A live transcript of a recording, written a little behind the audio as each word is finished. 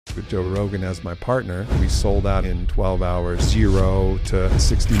With Joe Rogan as my partner, we sold out in 12 hours, 0 to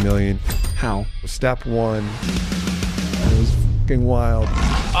 60 million. How? Step one, it was fucking wild.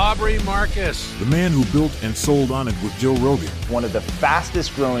 Aubrey Marcus. The man who built and sold Onnit with Joe Rogan. One of the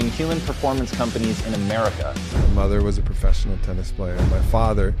fastest growing human performance companies in America. My mother was a professional tennis player. My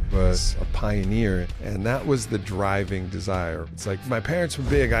father was a pioneer, and that was the driving desire. It's like, my parents were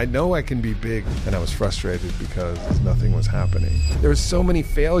big. I know I can be big. And I was frustrated because nothing was happening. There were so many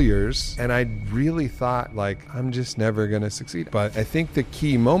failures, and I really thought, like, I'm just never going to succeed. But I think the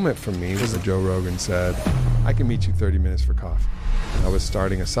key moment for me was when Joe Rogan said, I can meet you 30 minutes for coffee. I was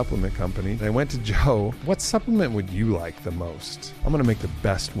starting a supplement company. I went to Joe, what supplement would you like the most? I'm gonna make the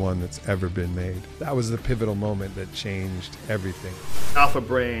best one that's ever been made. That was the pivotal moment that changed everything. Alpha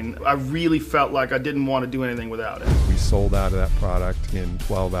Brain, I really felt like I didn't want to do anything without it. We sold out of that product in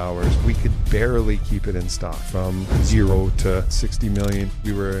 12 hours. We could barely keep it in stock. From 0 to 60 million,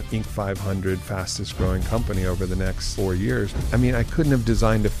 we were Inc. 500 fastest growing company over the next 4 years. I mean, I couldn't have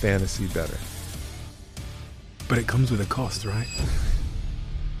designed a fantasy better. But it comes with a cost, right?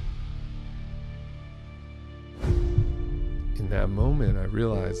 In that moment, I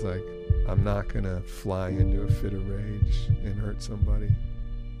realized, like, I'm not gonna fly into a fit of rage and hurt somebody.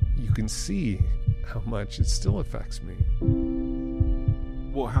 You can see how much it still affects me.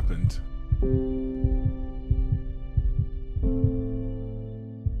 What happened?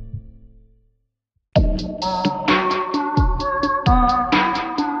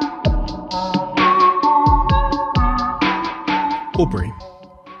 Aubrey,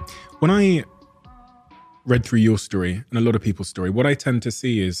 when I read through your story and a lot of people's story, what I tend to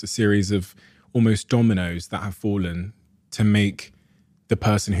see is a series of almost dominoes that have fallen to make the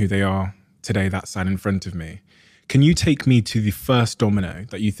person who they are today that sat in front of me. Can you take me to the first domino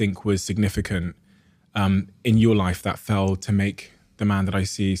that you think was significant in your life that fell to make the man that I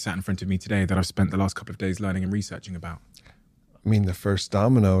see sat in front of me today that I've spent the last couple of days learning and researching about? I mean, the first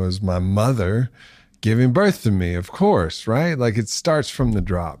domino is my mother giving birth to me, of course, right? Like, it starts from the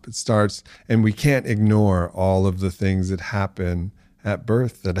drop. It starts, and we can't ignore all of the things that happen at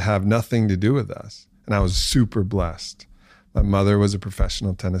birth that have nothing to do with us. And I was super blessed. My mother was a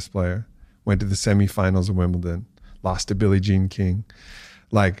professional tennis player, went to the semifinals of Wimbledon, lost to Billie Jean King,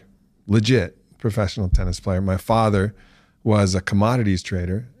 like legit professional tennis player. My father was a commodities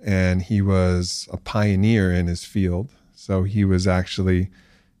trader, and he was a pioneer in his field. So he was actually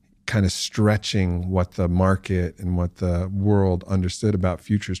kind of stretching what the market and what the world understood about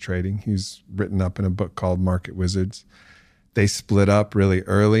futures trading. He's written up in a book called Market Wizards. They split up really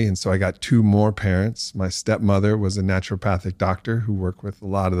early, and so I got two more parents. My stepmother was a naturopathic doctor who worked with a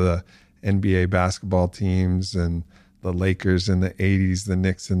lot of the NBA basketball teams and the Lakers in the 80s, the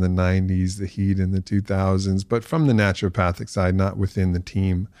Knicks in the 90s, the Heat in the 2000s, but from the naturopathic side, not within the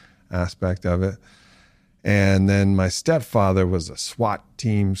team aspect of it. And then my stepfather was a SWAT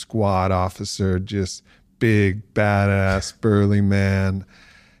team squad officer, just big, badass, burly man.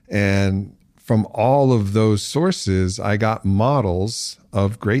 And from all of those sources, I got models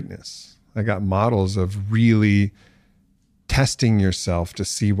of greatness. I got models of really testing yourself to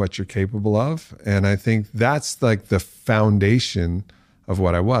see what you're capable of. And I think that's like the foundation of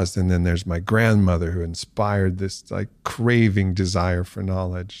what I was. And then there's my grandmother who inspired this like craving desire for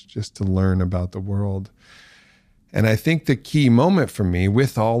knowledge, just to learn about the world. And I think the key moment for me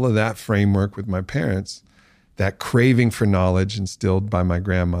with all of that framework with my parents, that craving for knowledge instilled by my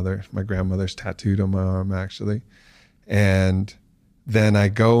grandmother's tattooed on my arm actually. And then I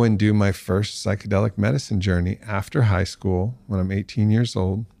go and do my first psychedelic medicine journey after high school when I'm 18 years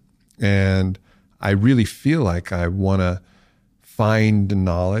old. And I really feel like I want to find the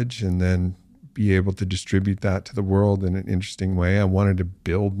knowledge and then be able to distribute that to the world in an interesting way. I wanted to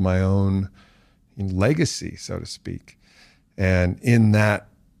build my own legacy, so to speak. And in that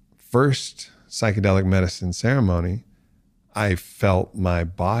first psychedelic medicine ceremony, I felt my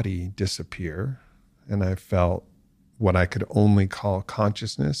body disappear, and I felt what I could only call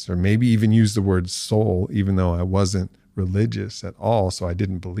consciousness, or maybe even use the word soul, even though I wasn't religious at all. So I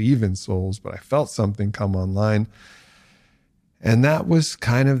didn't believe in souls, but I felt something come online. And that was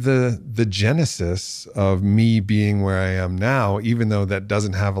kind of the genesis of me being where I am now, even though that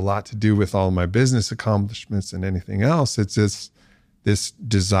doesn't have a lot to do with all my business accomplishments and anything else. It's just this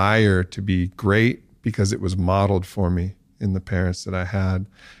desire to be great because it was modeled for me in the parents that I had,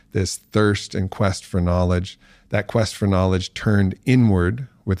 this thirst and quest for knowledge. That quest for knowledge turned inward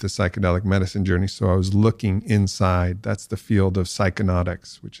with the psychedelic medicine journey. So I was looking inside. That's the field of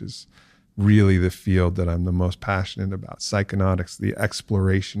psychonautics, which is really the field that I'm the most passionate about. Psychonautics, the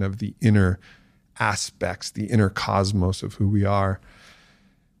exploration of the inner aspects, the inner cosmos of who we are.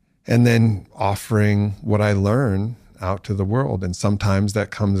 and then offering what I learn out to the world. And sometimes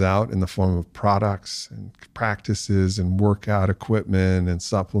that comes out in the form of products and practices and workout equipment and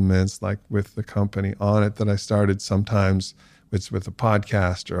supplements, like with the company On It that I started. Sometimes it's with a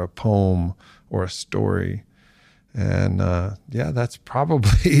podcast or a poem or a story. And that's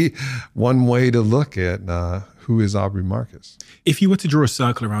probably one way to look at who is Aubrey Marcus. If you were to draw a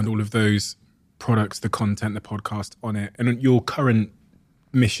circle around all of those products, the content, the podcast On It, and your current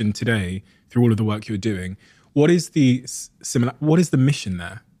mission today through all of the work you're doing, what is the mission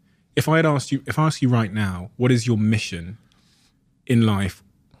there? If I ask you right now, what is your mission in life,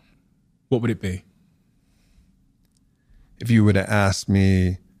 what would it be? If you would have asked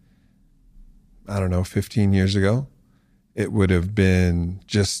me, 15 years ago, it would have been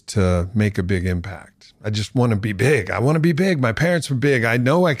just to make a big impact. I just want to be big. I want to be big. My parents were big. I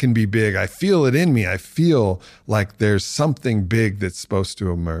know I can be big. I feel it in me. I feel like there's something big that's supposed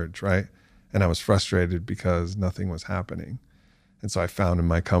to emerge, right? And I was frustrated because nothing was happening. And so I founded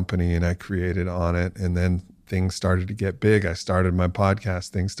my company and I created On It, and then things started to get big. I started my podcast.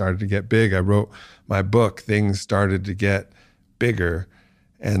 Things started to get big. I wrote my book. Things started to get bigger.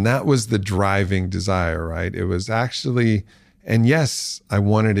 And that was the driving desire, right? It was actually, and yes, I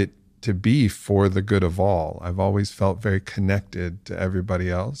wanted it to be for the good of all. I've always felt very connected to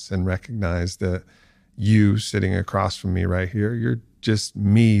everybody else and recognized that you sitting across from me right here, you're just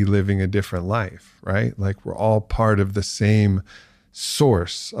me living a different life, right? Like we're all part of the same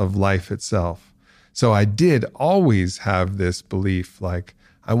source of life itself. So I did always have this belief, like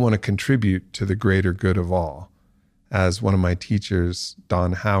I want to contribute to the greater good of all. As one of my teachers,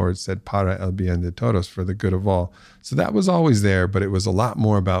 Don Howard, said, para el bien de todos, for the good of all. So that was always there, but it was a lot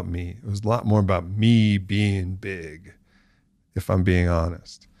more about me. It was a lot more about me being big, if I'm being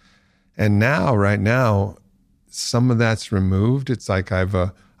honest. And now, right now, some of that's removed. It's like I've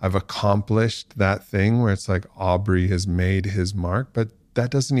accomplished that thing where it's like Aubrey has made his mark, but that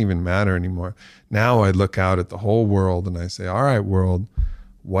doesn't even matter anymore. Now I look out at the whole world and I say, all right, world,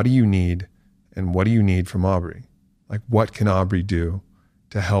 what do you need? And what do you need from Aubrey? Like, what can Aubrey do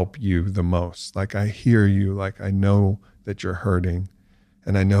to help you the most? Like, I hear you. Like, I know that you're hurting,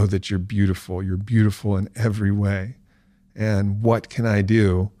 and I know that you're beautiful. You're beautiful in every way. And what can I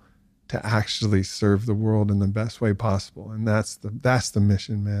do to actually serve the world in the best way possible? And that's the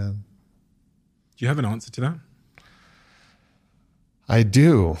mission, man. Do you have an answer to that? I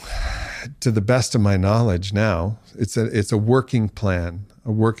do, to the best of my knowledge now. It's a working plan,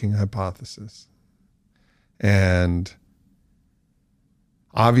 a working hypothesis. And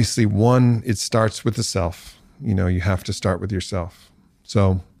obviously, one, it starts with the self. You know, you have to start with yourself.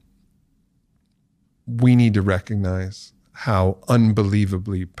 So we need to recognize how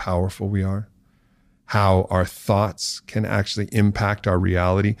unbelievably powerful we are, how our thoughts can actually impact our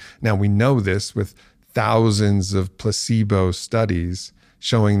reality. Now, we know this with thousands of placebo studies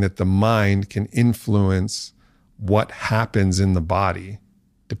showing that the mind can influence what happens in the body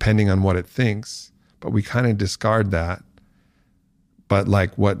depending on what it thinks. But we kind of discard that. But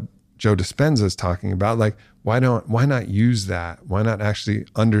like what Joe Dispenza is talking about, like why not use that? Why not actually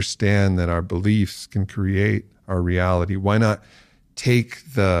understand that our beliefs can create our reality? Why not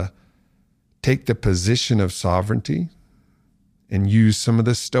take the position of sovereignty and use some of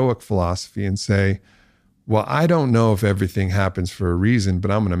the Stoic philosophy and say, well, I don't know if everything happens for a reason,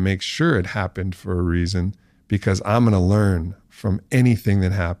 but I'm going to make sure it happened for a reason because I'm going to learn from anything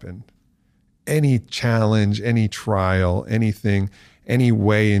that happened. Any challenge, any trial, anything, any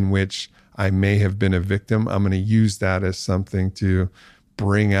way in which I may have been a victim, I'm going to use that as something to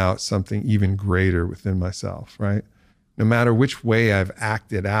bring out something even greater within myself, right? No matter which way I've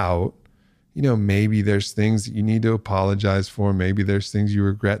acted out, you know, maybe there's things that you need to apologize for. Maybe there's things you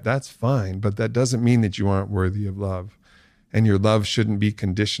regret. That's fine, but that doesn't mean that you aren't worthy of love. And your love shouldn't be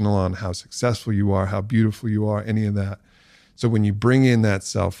conditional on how successful you are, how beautiful you are, any of that. So when you bring in that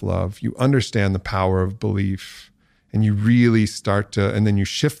self-love, you understand the power of belief and you really start to, and then you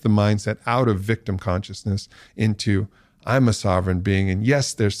shift the mindset out of victim consciousness into, I'm a sovereign being. And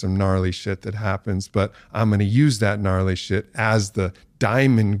yes, there's some gnarly shit that happens, but I'm going to use that gnarly shit as the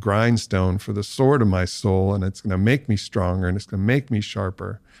diamond grindstone for the sword of my soul. And it's going to make me stronger and it's going to make me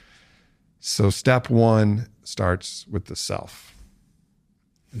sharper. So step one starts with the self.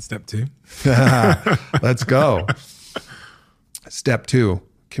 And step two? Let's go. Step two,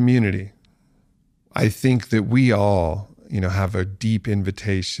 community. I think that we all, have a deep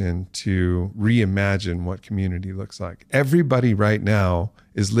invitation to reimagine what community looks like. Everybody right now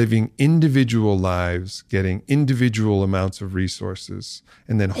is living individual lives, getting individual amounts of resources,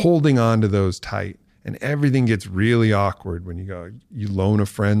 and then holding on to those tight And everything gets really awkward when you loan a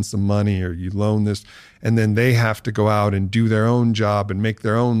friend some money or you loan this, and then they have to go out and do their own job and make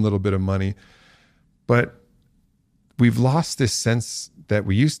their own little bit of money. But we've lost this sense that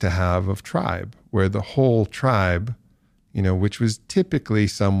we used to have of tribe, where the whole tribe, which was typically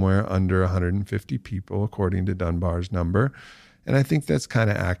somewhere under 150 people, according to Dunbar's number. And I think that's kind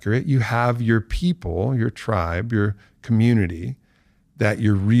of accurate. You have your people, your tribe, your community that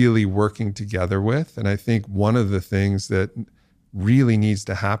you're really working together with. And I think one of the things that really needs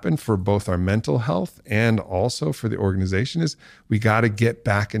to happen for both our mental health and also for the organization is we got to get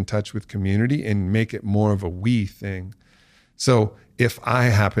back in touch with community and make it more of a we thing. So if I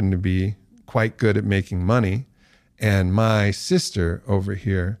happen to be quite good at making money and my sister over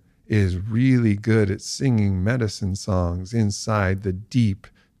here is really good at singing medicine songs inside the deep,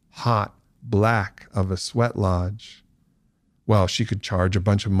 hot black of a sweat lodge, well, she could charge a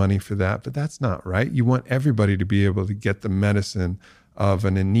bunch of money for that, but that's not right. You want everybody to be able to get the medicine of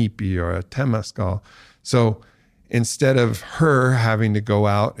an inipi or a temescal. So instead of her having to go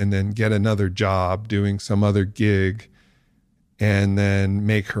out and then get another job doing some other gig and then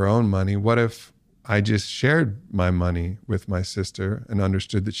make her own money, what if I just shared my money with my sister and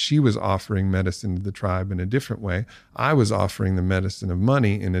understood that she was offering medicine to the tribe in a different way? I was offering the medicine of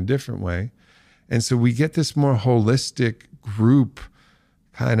money in a different way. And so we get this more holistic group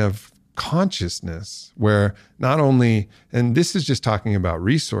kind of consciousness where not only, and this is just talking about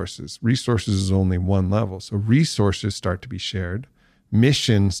resources is only one level. So resources start to be shared,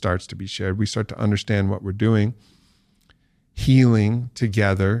 mission starts to be shared. We start to understand what we're doing, healing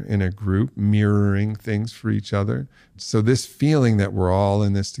together in a group, mirroring things for each other. So this feeling that we're all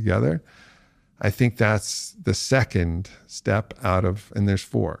in this together, I think that's the second step out of, and there's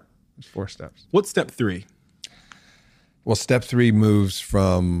four steps. What's step 3? Well, step 3 moves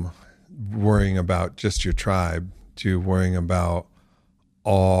from worrying about just your tribe to worrying about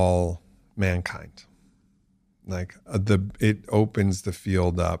all mankind. Like it opens the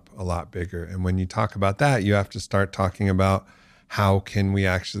field up a lot bigger. And when you talk about that, you have to start talking about how can we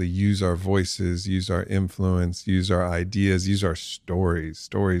actually use our voices, use our influence, use our ideas, use our stories.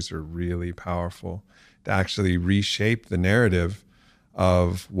 Stories are really powerful to actually reshape the narrative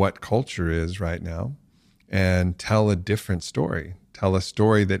of what culture is right now. And tell a different story. Tell a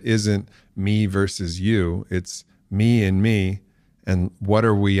story that isn't me versus you. It's me and me. And what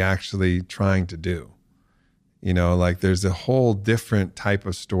are we actually trying to do? Like there's a whole different type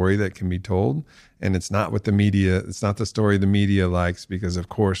of story that can be told. And it's not what the media, it's not the story the media likes, because of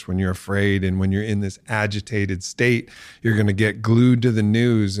course, when you're afraid and when you're in this agitated state, you're going to get glued to the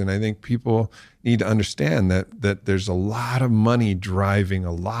news. And I think people need to understand that there's a lot of money driving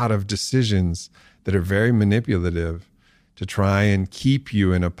a lot of decisions that are very manipulative to try and keep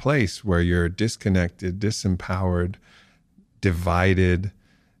you in a place where you're disconnected, disempowered, divided.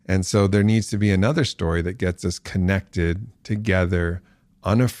 And so there needs to be another story that gets us connected together,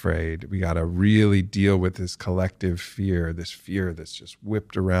 unafraid. We got to really deal with this collective fear, this fear that's just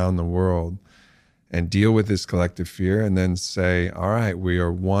whipped around the world, and deal with this collective fear and then say, all right, we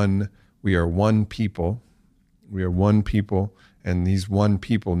are one people. We are one people, and these one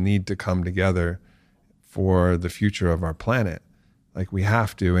people need to come together for the future of our planet. Like we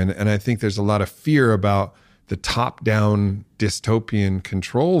have to. And I think there's a lot of fear about the top-down dystopian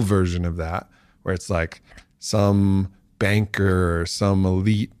control version of that, where it's like some banker or some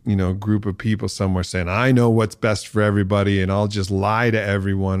elite, group of people somewhere saying, I know what's best for everybody and I'll just lie to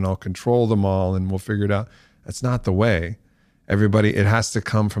everyone. I'll control them all and we'll figure it out. That's not the way. It has to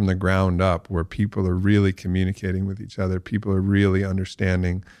come from the ground up, where people are really communicating with each other. People are really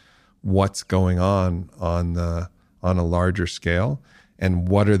understanding what's going on a larger scale, and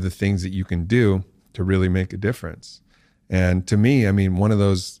what are the things that you can do to really make a difference. And to me, one of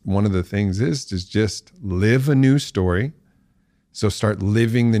the things is to just live a new story. So start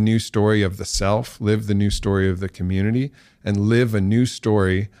living the new story of the self, live the new story of the community, and live a new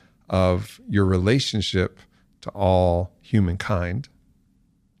story of your relationship to all humankind.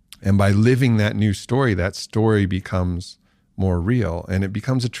 And by living that new story, that story becomes more real and it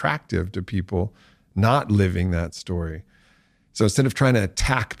becomes attractive to people not living that story. So instead of trying to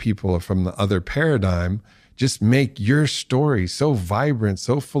attack people from the other paradigm, just make your story so vibrant,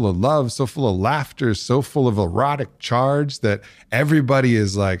 so full of love, so full of laughter, so full of erotic charge that everybody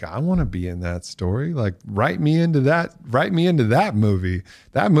is like, I want to be in that story. Like, write me into that movie.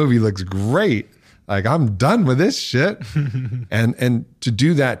 That movie looks great. Like, I'm done with this shit. and to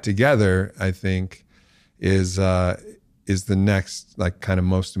do that together, I think is the next, kind of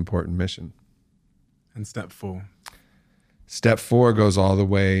most important mission. And step 4? Step 4 goes all the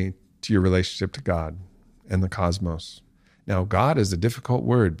way to your relationship to God and the cosmos. Now, God is a difficult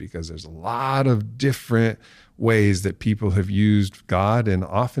word because there's a lot of different ways that people have used God, and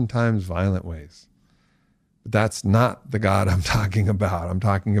oftentimes violent ways. But that's not the God I'm talking about. I'm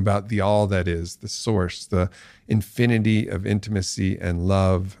talking about the all that is, the source, the infinity of intimacy and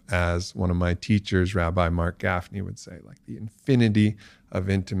love, as one of my teachers, Rabbi Mark Gaffney, would say, like the infinity of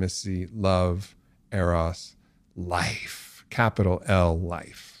intimacy, love, eros, life, capital L,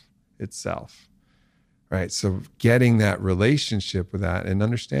 life itself. Right. So getting that relationship with that and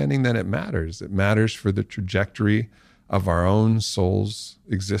understanding that it matters. It matters for the trajectory of our own soul's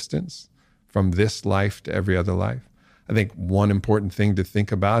existence from this life to every other life. I think one important thing to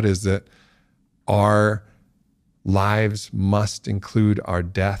think about is that our lives must include our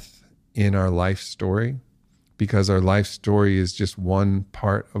death in our life story, because our life story is just one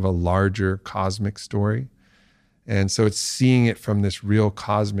part of a larger cosmic story. And so it's seeing it from this real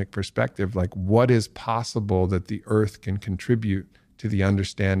cosmic perspective, like what is possible that the earth can contribute to the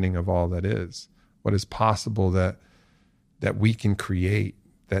understanding of all that is? What is possible that we can create,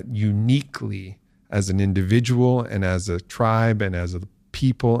 that uniquely as an individual and as a tribe and as a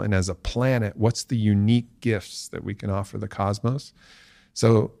people and as a planet, what's the unique gifts that we can offer the cosmos?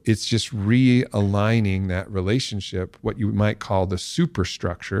 So it's just realigning that relationship, what you might call the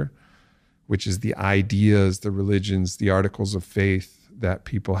superstructure, which is the ideas, the religions, the articles of faith that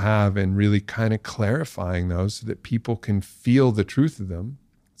people have, and really kind of clarifying those so that people can feel the truth of them.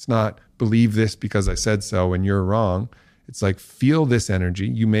 It's not believe this because I said so and you're wrong. It's like, feel this energy.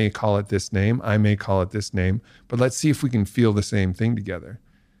 You may call it this name. I may call it this name, but let's see if we can feel the same thing together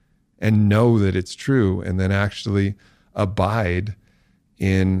and know that it's true, and then actually abide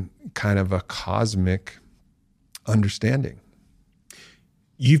in kind of a cosmic understanding.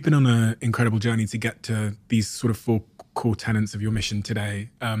 You've been on an incredible journey to get to these sort of 4 core tenets of your mission today.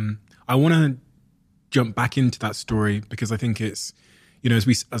 I want to jump back into that story because I think it's,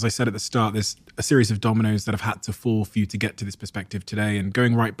 as I said at the start, there's a series of dominoes that have had to fall for you to get to this perspective today. And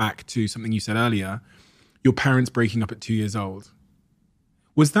going right back to something you said earlier, your parents breaking up at 2 years old.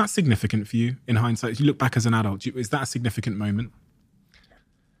 Was that significant for you in hindsight? As you look back as an adult, is that a significant moment?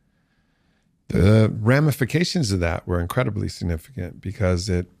 The ramifications of that were incredibly significant because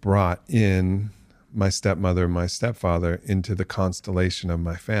it brought in my stepmother and my stepfather into the constellation of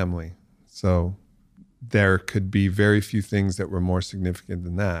my family. So there could be very few things that were more significant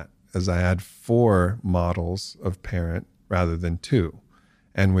than that, as I had 4 models of parent rather than 2.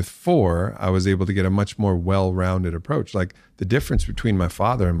 And with 4, I was able to get a much more well-rounded approach. Like the difference between my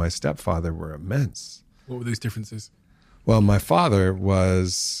father and my stepfather were immense. What were those differences? Well, my father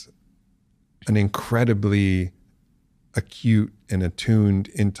was an incredibly acute and attuned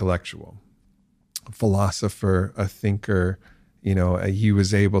intellectual, a philosopher, a thinker. He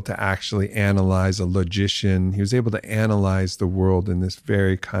was able to actually analyze, a logician. He was able to analyze the world in this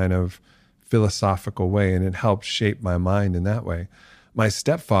very kind of philosophical way, and it helped shape my mind in that way. My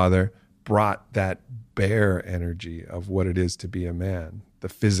stepfather brought that bear energy of what it is to be a man, the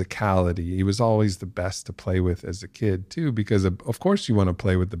physicality. He was always the best to play with as a kid too, because of course you want to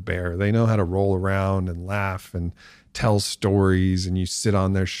play with the bear. They know how to roll around and laugh and tell stories, and you sit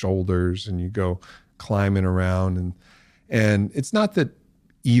on their shoulders and you go climbing around. And it's not that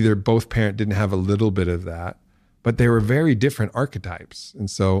both parents didn't have a little bit of that, but they were very different archetypes. And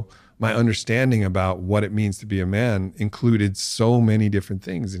so my understanding about what it means to be a man included so many different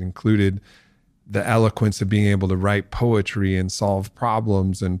things. It included the eloquence of being able to write poetry and solve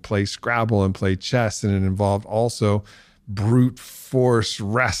problems and play Scrabble and play chess. And it involved also brute force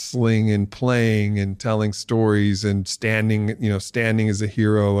wrestling and playing and telling stories and standing as a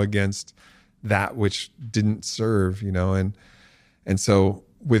hero against that which didn't serve, and so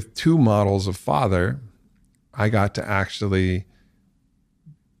with 2 models of father, I got to actually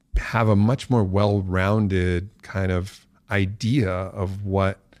have a much more well-rounded kind of idea of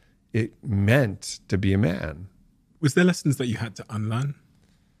what it meant to be a man. Was there lessons that you had to unlearn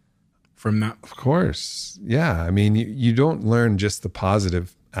from that? Of course. Yeah. I mean, you don't learn just the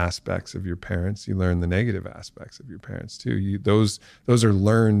positive aspects of your parents. You learn the negative aspects of your parents too. Those are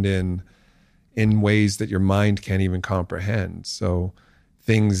learned in ways that your mind can't even comprehend. So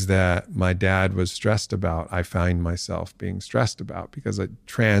things that my dad was stressed about, I find myself being stressed about because it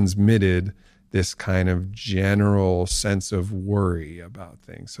transmitted this kind of general sense of worry about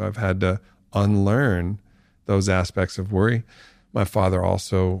things. So I've had to unlearn those aspects of worry. My father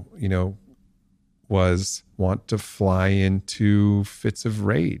also, want to fly into fits of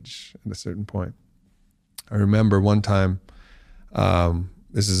rage at a certain point. I remember one time,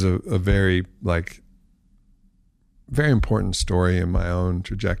 this is a very very important story in my own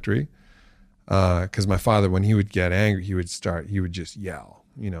trajectory. Because my father, when he would get angry, he would just yell,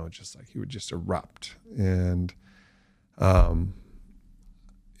 just like he would just erupt. And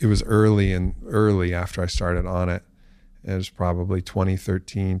it was early after I started on it. It was probably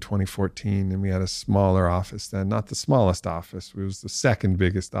 2013, 2014, and we had a smaller office then, not the smallest office. It was the second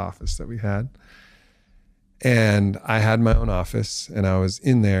biggest office that we had. And I had my own office, and I was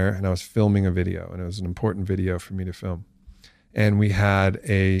in there, and I was filming a video, and it was an important video for me to film. And we had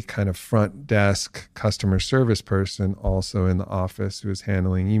a kind of front desk customer service person also in the office who was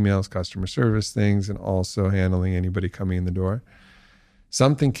handling emails, customer service things, and also handling anybody coming in the door.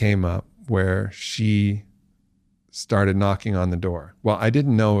 Something came up where she started knocking on the door. Well, I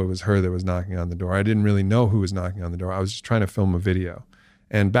didn't know it was her that was knocking on the door. I didn't really know who was knocking on the door. I was just trying to film a video.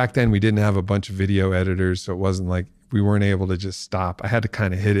 And back then we didn't have a bunch of video editors, so it wasn't like we weren't able to just stop. I had to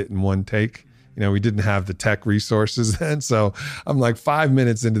kind of hit it in one take. We didn't have the tech resources then. So I'm like 5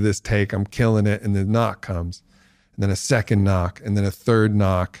 minutes into this take, I'm killing it. And the knock comes, and then a second knock, and then a third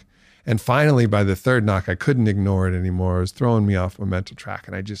knock. And finally, by the third knock, I couldn't ignore it anymore. It was throwing me off my mental track.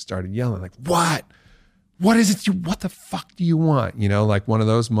 And I just started yelling like, what? What is it? What the fuck do you want? Like one of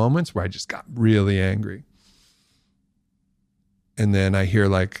those moments where I just got really angry. And then I hear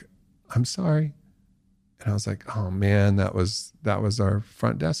like, I'm sorry. And I was like, oh man, that was our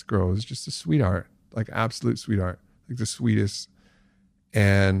front desk girl. It was just a sweetheart, like absolute sweetheart, like the sweetest.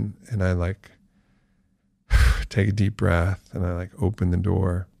 And I like take a deep breath, and I like open the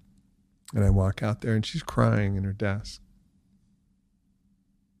door, and I walk out there, and she's crying in her desk.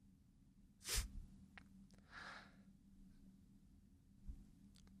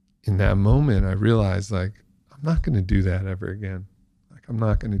 In that moment, I realized like, I'm not going to do that ever again. Like, I'm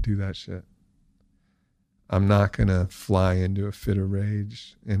not going to do that shit. I'm not going to fly into a fit of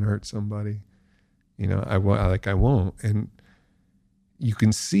rage and hurt somebody. I won't. And you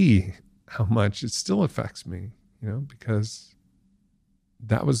can see how much it still affects me, because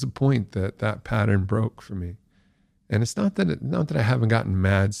that was the point that pattern broke for me. And it's not that I haven't gotten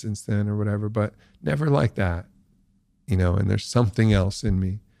mad since then or whatever, but never like that, and there's something else in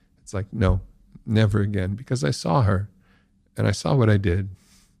me. It's like, no, never again, because I saw her and I saw what I did.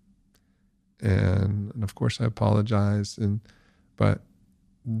 And of course I apologized, but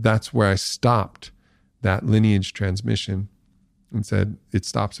that's where I stopped that lineage transmission and said, it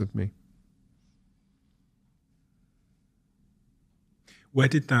stops with me. Where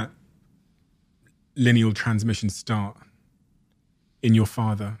did that lineal transmission start in your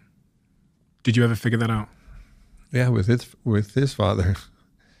father? Did you ever figure that out? Yeah, with his father.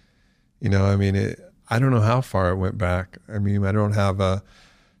 I don't know how far it went back. I don't have a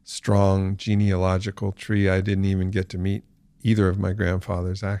strong genealogical tree. I didn't even get to meet either of my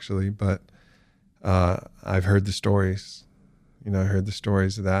grandfathers, actually, but I've heard the stories. I heard the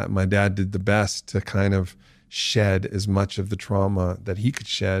stories of that. My dad did the best to kind of shed as much of the trauma that he could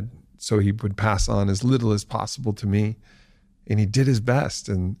shed, so he would pass on as little as possible to me. And he did his best.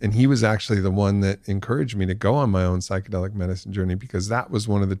 And he was actually the one that encouraged me to go on my own psychedelic medicine journey, because that was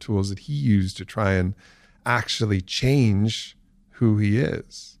one of the tools that he used to try and actually change who he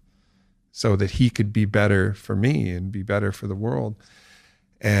is so that he could be better for me and be better for the world.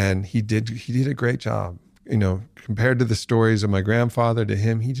 And he did a great job. Compared to the stories of my grandfather, to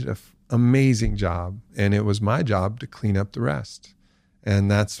him, he did an amazing job. And it was my job to clean up the rest. And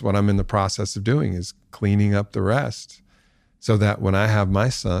that's what I'm in the process of doing, is cleaning up the rest, so that when I have my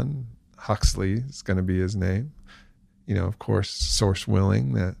son, Huxley is going to be his name, of course, source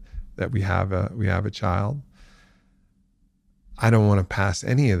willing that we have a child. I don't want to pass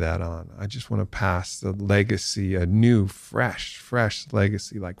any of that on. I just want to pass the legacy, a new, fresh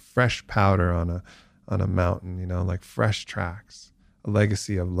legacy, like fresh powder on a mountain, like fresh tracks, a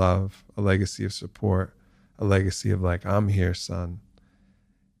legacy of love, a legacy of support, a legacy of like, I'm here, son.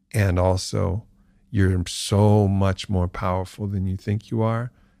 And also, you're so much more powerful than you think you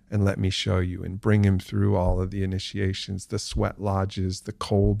are, and let me show you, and bring him through all of the initiations, the sweat lodges, the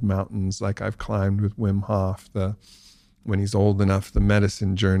cold mountains like I've climbed with Wim Hof, when he's old enough, the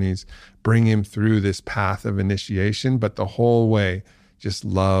medicine journeys, bring him through this path of initiation, but the whole way, just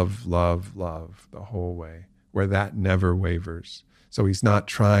love, love, love the whole way, where that never wavers. So he's not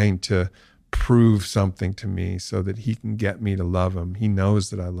trying to prove something to me so that he can get me to love him. He knows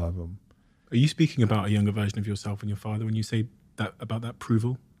that I love him. Are you speaking about a younger version of yourself and your father when you say that about that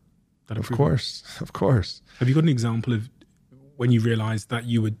approval? Of course. Have you got an example of when you realized that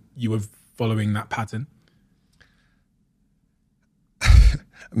you were following that pattern?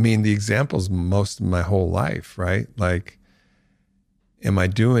 The example's most of my whole life, right? Like, am I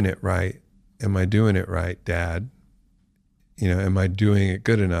doing it right? Am I doing it right, Dad? am I doing it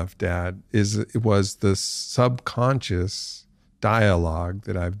good enough, Dad? It was the subconscious dialogue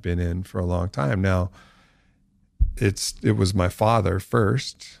that I've been in for a long time. Now, it was my father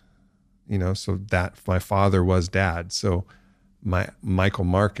first, so that my father was Dad. So Michael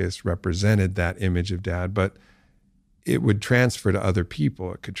Marcus represented that image of Dad, but it would transfer to other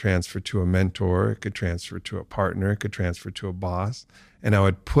people. It could transfer to a mentor. It could transfer to a partner. It could transfer to a boss. And I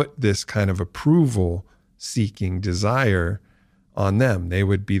would put this kind of approval seeking desire on them. They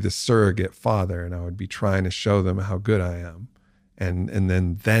would be the surrogate father, and I would be trying to show them how good I am. And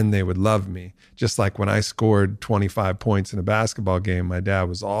then they would love me. Just like when I scored 25 points in a basketball game, my dad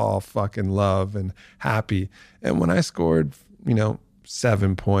was all fucking love and happy. And when I scored,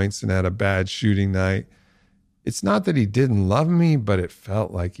 7 points and had a bad shooting night, it's not that he didn't love me, but it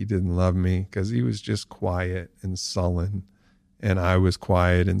felt like he didn't love me because he was just quiet and sullen. And I was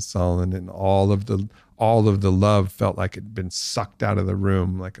quiet and sullen, and all of the love felt like it had been sucked out of the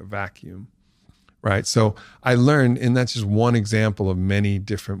room like a vacuum. Right. So I learned, and that's just one example of many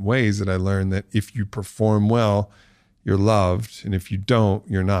different ways that I learned that if you perform well, you're loved. And if you don't,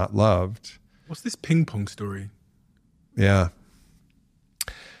 you're not loved. What's this ping pong story? Yeah.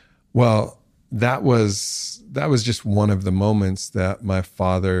 Well, that was just one of the moments that my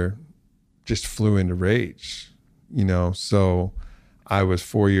father just flew into rage, So I was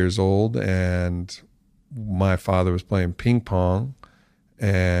 4 years old and my father was playing ping pong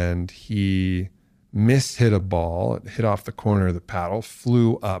and he mishit a ball. It hit off the corner of the paddle,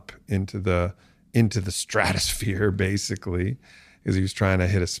 flew up into the stratosphere, basically, because he was trying to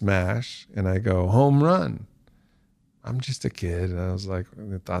hit a smash. And I go, home run. I'm just a kid. And I was like,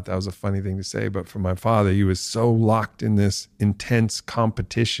 I thought that was a funny thing to say. But for my father, he was so locked in this intense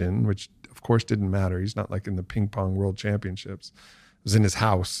competition, which of course didn't matter. He's not like in the ping pong world championships. It was in his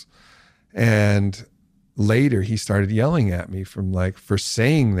house. And later he started yelling at me for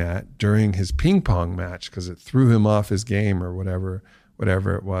saying that during his ping pong match because it threw him off his game or whatever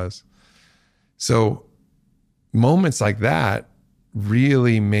it was. So moments like that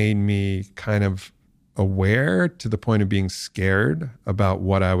really made me kind of aware to the point of being scared about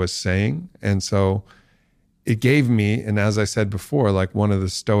what I was saying. And so it gave me, and as I said before, like one of the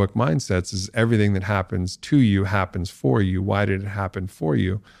Stoic mindsets is everything that happens to you happens for you. Why did it happen for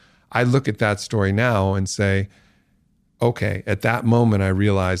you? I look at that story now and say, okay, at that moment, I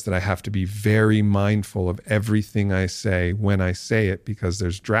realized that I have to be very mindful of everything I say when I say it, because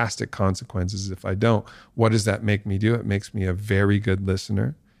there's drastic consequences if I don't. What does that make me do? It makes me a very good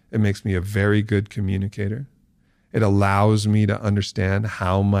listener. It makes me a very good communicator. It allows me to understand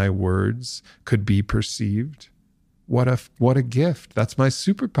how my words could be perceived. What a gift. That's my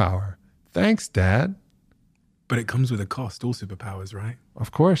superpower. Thanks, Dad. But it comes with a cost, all superpowers, right?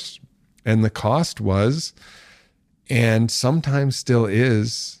 Of course. And the cost was, and sometimes still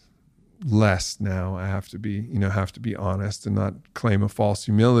is, less now. I have to be honest and not claim a false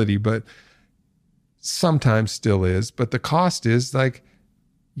humility, but sometimes still is. But the cost is like,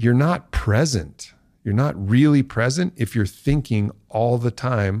 you're not present. You're not really present if you're thinking all the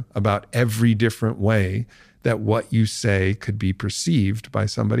time about every different way that what you say could be perceived by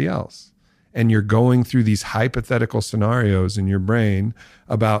somebody else. And you're going through these hypothetical scenarios in your brain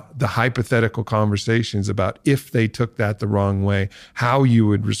about the hypothetical conversations about if they took that the wrong way, how you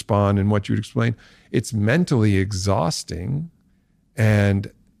would respond and what you would explain. It's mentally exhausting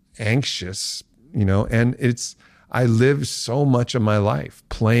and anxious, and I lived so much of my life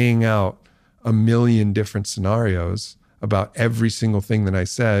playing out a million different scenarios about every single thing that I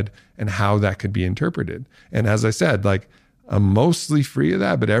said and how that could be interpreted. And as I said, like, I'm mostly free of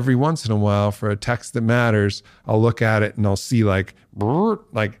that, but every once in a while for a text that matters, I'll look at it and I'll see like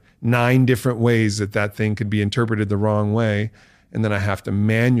 9 different ways that thing could be interpreted the wrong way. And then I have to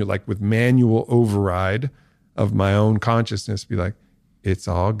manual override of my own consciousness, be like, it's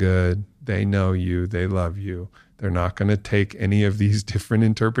all good. They know you, they love you. They're not going to take any of these different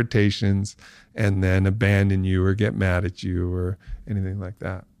interpretations and then abandon you or get mad at you or anything like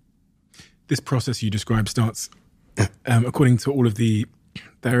that. This process you described starts, according to all of the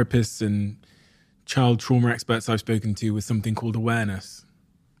therapists and child trauma experts I've spoken to, with something called awareness.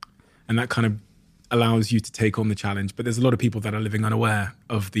 And that kind of allows you to take on the challenge. But there's a lot of people that are living unaware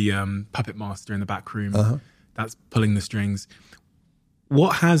of the puppet master in the back room that's pulling the strings.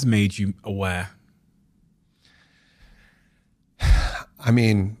 What has made you aware? I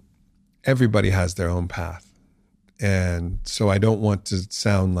mean, everybody has their own path. And so I don't want to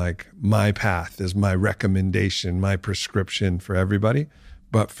sound like my path is my recommendation, my prescription for everybody.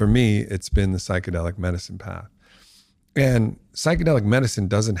 But for me, it's been the psychedelic medicine path. And psychedelic medicine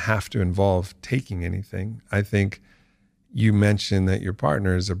doesn't have to involve taking anything. I think, you mentioned that your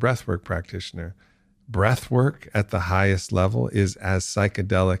partner is a breathwork practitioner. Breathwork at the highest level is as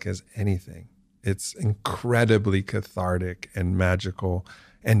psychedelic as anything. It's incredibly cathartic and magical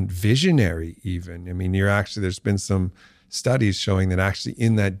and visionary even. I mean, there's been some studies showing that actually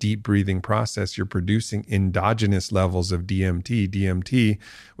in that deep breathing process, you're producing endogenous levels of DMT,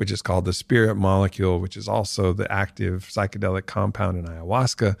 which is called the spirit molecule, which is also the active psychedelic compound in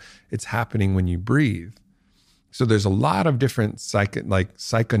ayahuasca. It's happening when you breathe. So there's a lot of different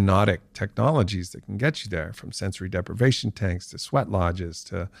psychonautic technologies that can get you there, from sensory deprivation tanks to sweat lodges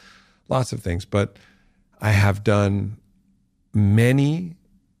to lots of things. But I have done many,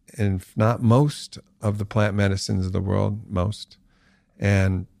 and if not most, of the plant medicines of the world,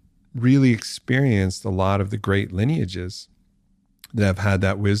 and really experienced a lot of the great lineages that have had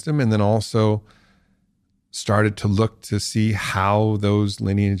that wisdom, and then also started to look to see how those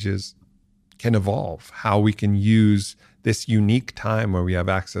lineages can evolve, how we can use this unique time where we have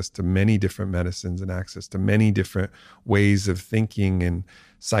access to many different medicines and access to many different ways of thinking and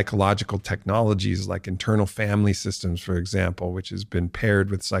psychological technologies like internal family systems, for example, which has been paired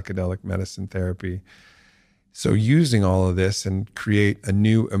with psychedelic medicine therapy. So using all of this and create a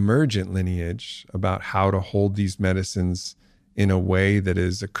new emergent lineage about how to hold these medicines in a way that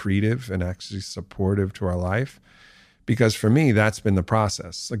is accretive and actually supportive to our life. Because for me, that's been the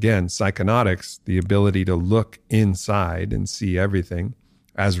process. Again, psychonautics, the ability to look inside and see everything.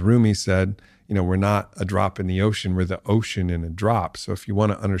 As Rumi said, we're not a drop in the ocean, we're the ocean in a drop. So if you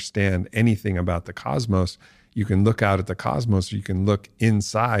want to understand anything about the cosmos, you can look out at the cosmos, or you can look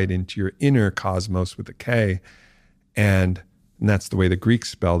inside into your inner cosmos with a K. And that's the way the Greeks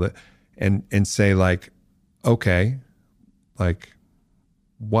spelled it. And say okay,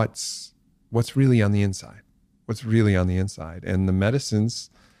 what's really on the inside? What's really on the inside? And the medicines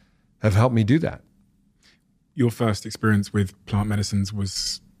have helped me do that. Your first experience with plant medicines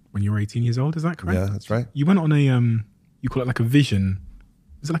was when you were 18 years old, is that correct? Yeah, that's right. You went on you call it like a vision.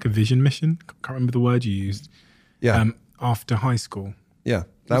 Was it like a vision mission? Can't remember the word you used. Yeah. After high school. Yeah,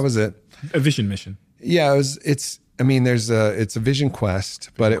 that was it. A vision mission. Yeah, it's a vision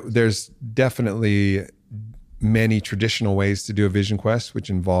quest, but there's definitely many traditional ways to do a vision quest, which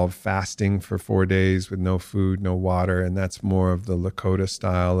involve fasting for 4 days with no food, no water. And that's more of the Lakota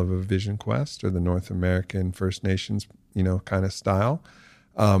style of a vision quest, or the North American First Nations, kind of style.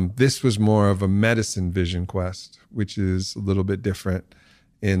 This was more of a medicine vision quest, which is a little bit different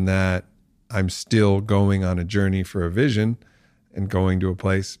in that I'm still going on a journey for a vision and going to a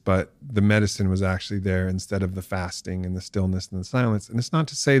place, but the medicine was actually there instead of the fasting and the stillness and the silence. And it's not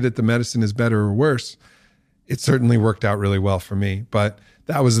to say that the medicine is better or worse. It certainly worked out really well for me, but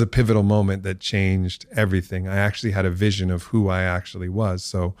that was the pivotal moment that changed everything. I actually had a vision of who I actually was.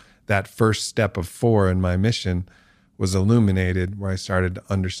 So that first step of 4 in my mission was illuminated, where I started to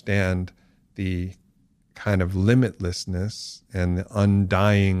understand the kind of limitlessness and the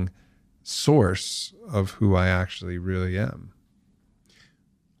undying source of who I actually really am.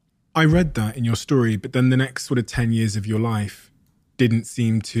 I read that in your story, but then the next sort of 10 years of your life didn't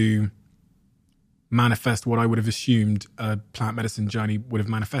seem to manifest what I would have assumed a plant medicine journey would have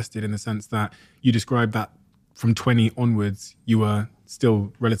manifested, in the sense that you described that from 20 onwards, you were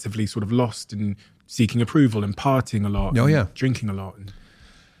still relatively sort of lost and seeking approval and partying a lot. Oh, yeah. Drinking a lot.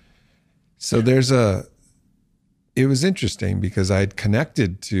 So it was interesting because I'd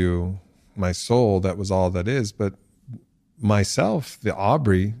connected to my soul that was all that is, but myself, the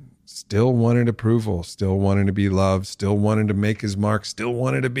Aubrey, still wanted approval, still wanted to be loved, still wanted to make his mark, still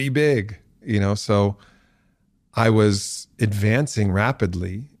wanted to be big. So I was advancing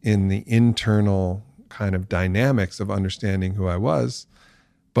rapidly in the internal kind of dynamics of understanding who I was,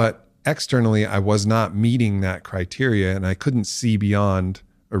 but externally I was not meeting that criteria, and I couldn't see beyond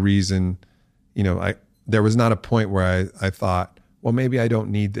a reason. There was not a point where I thought, well, maybe I don't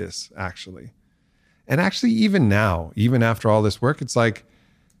need this actually. And actually, even now, even after all this work, it's like,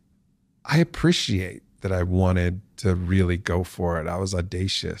 I appreciate that I wanted to really go for it. I was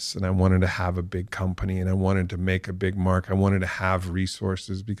audacious, and I wanted to have a big company, and I wanted to make a big mark. I wanted to have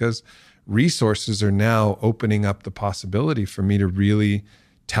resources, because resources are now opening up the possibility for me to really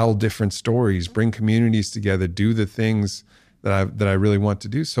tell different stories, bring communities together, do the things that I really want to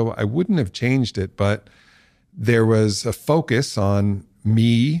do. So I wouldn't have changed it, but there was a focus on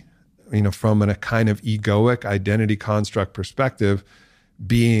me, from a kind of egoic identity construct perspective,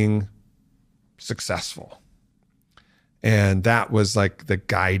 being successful. And that was like the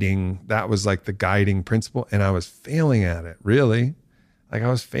guiding principle. And I was failing at it, really. I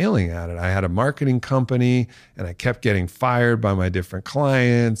was failing at it. I had a marketing company, and I kept getting fired by my different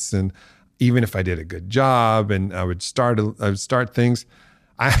clients. And, even if I did a good job and I would start things.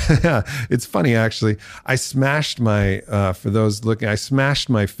 It's funny, actually. I smashed for those looking, I smashed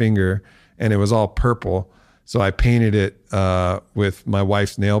my finger and it was all purple. So I painted it with my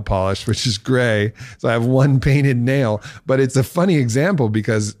wife's nail polish, which is gray. So I have one painted nail. But it's a funny example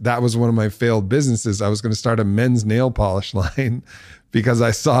because that was one of my failed businesses. I was going to start a men's nail polish line because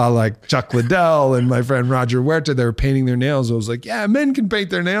I saw like Chuck Liddell and my friend Roger Huerta, they were painting their nails. I was like, yeah, men can paint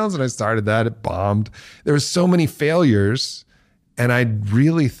their nails. And I started that. It bombed. There were so many failures. And I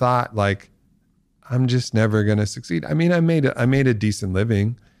really thought like, I'm just never going to succeed. I mean, I made a decent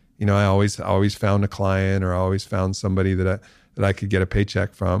living. You know, I always found a client or I always found somebody that I could get a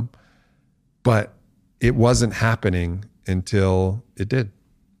paycheck from, but it wasn't happening until it did.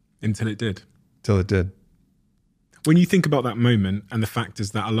 Until it did. Till it did. When you think about that moment and the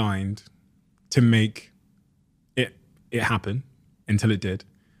factors that aligned to make it happen until it did,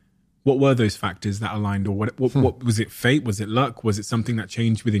 what were those factors that aligned, or what was it? Fate? Was it luck? Was it something that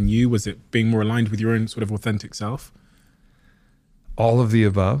changed within you? Was it being more aligned with your own sort of authentic self? All of the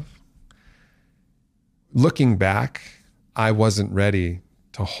above. Looking back, I wasn't ready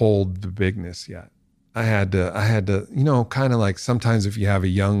to hold the bigness yet. I had to, you know, kind of like sometimes if you have a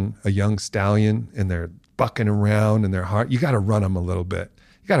young stallion and they're bucking around and they're hard, you got to run them a little bit.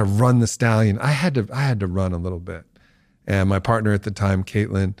 You got to run the stallion. I had to run a little bit. And my partner at the time,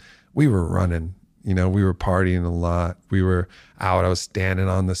 Caitlin, we were running. You know, we were partying a lot. We were out. I was standing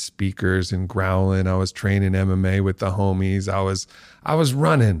on the speakers and growling. I was training MMA with the homies. I was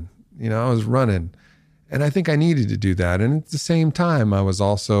running, you know, I was running. And I think I needed to do that. And at the same time, I was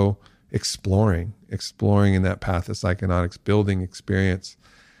also exploring in that path of psychonautics, building experience.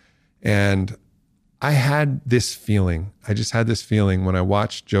 And I had this feeling, I just had this feeling when I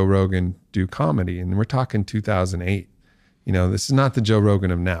watched Joe Rogan do comedy, and we're talking 2008. You know, this is not the Joe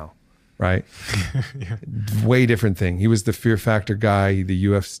Rogan of now. Right? Yeah. Way different thing. He was the Fear Factor guy, the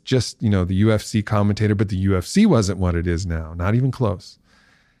UFC, just, you know, the UFC commentator, but the UFC wasn't what it is now, not even close.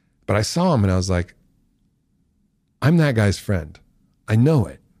 But I saw him and I was like, I'm that guy's friend. I know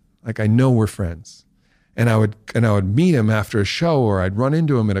it. Like, I know we're friends. And I would meet him after a show, or I'd run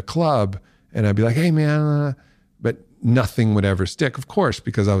into him at a club and I'd be like, hey man, but nothing would ever stick, of course,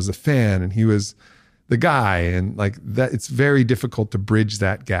 because I was a fan and he was the guy. And like that, it's very difficult to bridge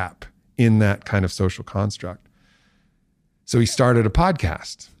that gap in that kind of social construct. So he started a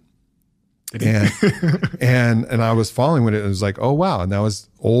podcast and I was following with it. It was like, oh wow. And that was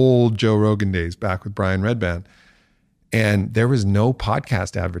old Joe Rogan days back with Brian Redband. And there was no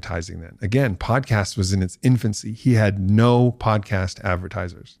podcast advertising then. Again, podcast was in its infancy. He had no podcast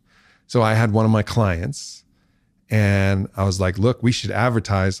advertisers. So I had one of my clients and I was like, look, we should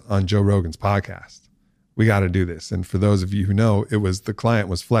advertise on Joe Rogan's podcast. We got to do this. And for those of you who know, the client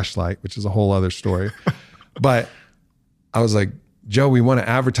was Fleshlight, which is a whole other story. But I was like, Joe, we want to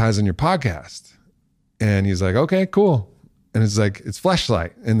advertise on your podcast. And he's like, okay, cool. And it's like, it's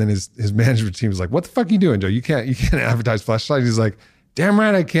Fleshlight. And then his management team was like, what the fuck are you doing, Joe? You can't advertise Fleshlight. He's like, damn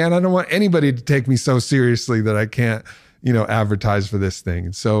right I can. I don't want anybody to take me so seriously that I can't, you know, advertise for this thing.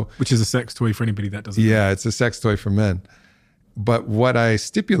 And so, which is a sex toy for anybody that doesn't know. Yeah, it's a sex toy for men. But what I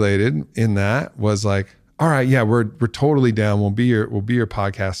stipulated in that was like, all right, yeah, we're totally down. We'll be your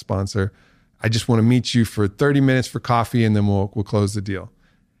podcast sponsor. I just want to meet you for 30 minutes for coffee, and then we'll close the deal.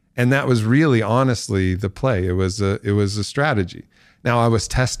 And that was really, honestly, the play. It was a strategy. Now I was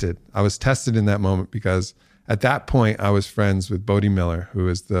tested. In that moment because at that point I was friends with Bodie Miller, who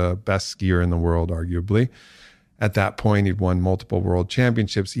is the best skier in the world, arguably. At that point, he'd won multiple world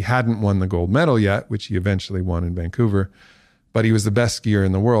championships. He hadn't won the gold medal yet, which he eventually won in Vancouver. But he was the best skier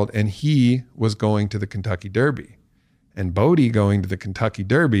in the world, and he was going to the Kentucky Derby. And Bodie going to the Kentucky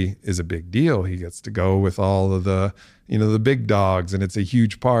Derby is a big deal. He gets to go with all of the, you know, the big dogs, and it's a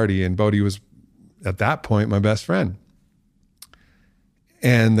huge party. And Bodie was, at that point, my best friend.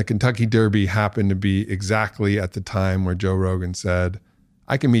 And the Kentucky Derby happened to be exactly at the time where Joe Rogan said,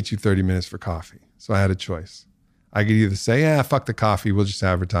 I can meet you 30 minutes for coffee. So I had a choice. I could either say, yeah, fuck the coffee, we'll just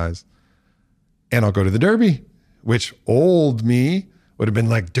advertise, and I'll go to the Derby. Which old me would have been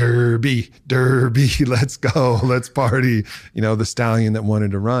like, Derby, let's go, let's party. You know, the stallion that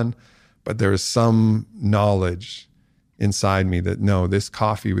wanted to run. But there was some knowledge inside me that, no, this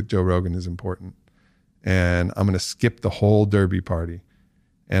coffee with Joe Rogan is important. And I'm going to skip the whole Derby party.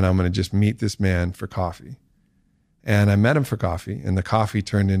 And I'm going to just meet this man for coffee. And I met him for coffee, and the coffee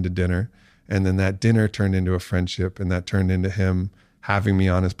turned into dinner. And then that dinner turned into a friendship, and that turned into him having me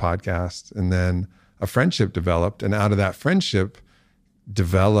on his podcast. And then a friendship developed, and out of that friendship,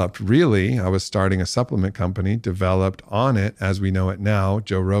 I was starting a supplement company, developed on it as we know it now,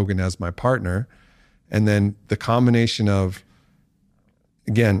 Joe Rogan as my partner. And then the combination of,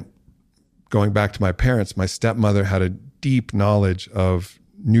 again, going back to my parents, my stepmother had a deep knowledge of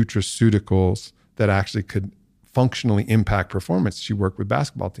nutraceuticals that actually could functionally impact performance. She worked with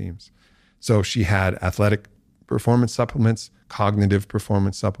basketball teams. So she had athletic performance supplements, cognitive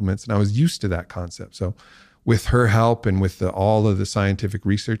performance supplements, and I was used to that concept. So with her help and with all of the scientific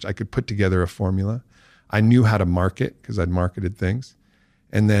research, I could put together a formula. I knew how to market because I'd marketed things.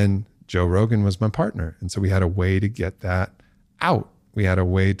 And then Joe Rogan was my partner. And so we had a way to get that out. We had a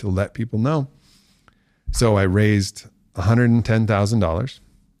way to let people know. So I raised $110,000.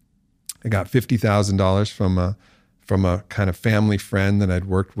 I got $50,000 from a kind of family friend that I'd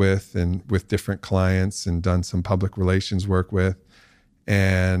worked with and with different clients and done some public relations work with.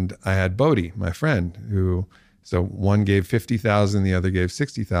 And I had Bodhi, my friend, so one gave $50,000, the other gave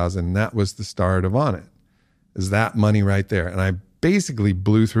 $60,000. And that was the start of On It, is that money right there. And I basically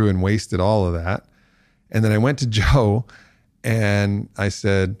blew through and wasted all of that. And then I went to Joe and I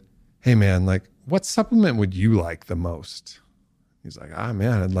said, hey man, like what supplement would you like the most? He's like,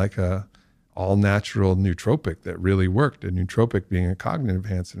 man, I'd like a all natural nootropic that really worked. A nootropic being a cognitive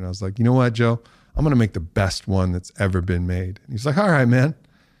enhancer. And I was like, you know what, Joe? I'm going to make the best one that's ever been made. And he's like, all right, man.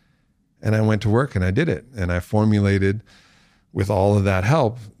 And I went to work and I did it. And I formulated, with all of that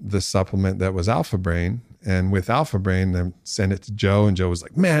help, the supplement that was Alpha Brain. And with Alpha Brain, I sent it to Joe, and Joe was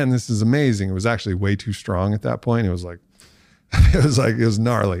like, man, this is amazing. It was actually way too strong at that point. It was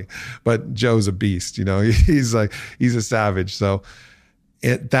gnarly, but Joe's a beast, he's a savage. So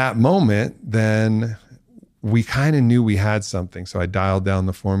at that moment, then we kind of knew we had something. So I dialed down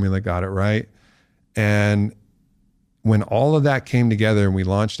the formula, got it right. And when all of that came together and we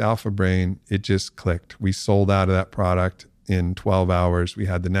launched Alpha Brain, it just clicked. We sold out of that product in 12 hours. We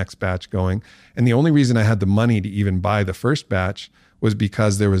had the next batch going. And the only reason I had the money to even buy the first batch was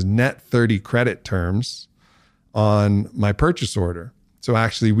because there was net 30 credit terms on my purchase order. So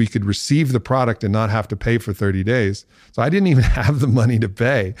actually we could receive the product and not have to pay for 30 days. So I didn't even have the money to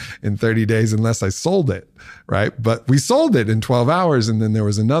pay in 30 days unless I sold it, right? But we sold it in 12 hours and then there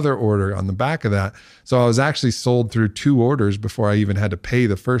was another order on the back of that. So I was actually sold through 2 orders before I even had to pay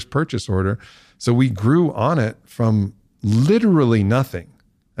the first purchase order. So we grew On It from literally nothing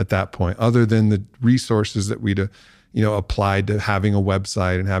at that point, other than the resources that we'd applied to having a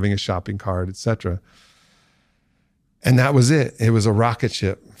website and having a shopping cart, et cetera. And that was it. It was a rocket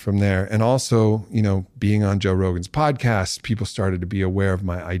ship from there. And also, being on Joe Rogan's podcast, people started to be aware of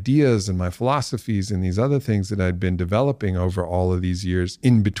my ideas and my philosophies and these other things that I'd been developing over all of these years,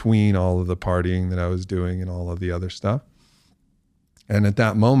 in between all of the partying that I was doing and all of the other stuff. And at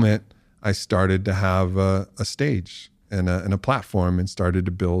that moment, I started to have a stage and a platform and started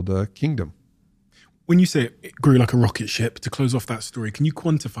to build a kingdom. When you say it grew like a rocket ship, to close off that story, can you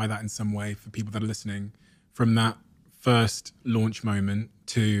quantify that in some way for people that are listening, from that first launch moment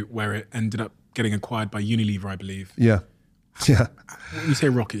to where it ended up getting acquired by Unilever, I believe? Yeah. When you say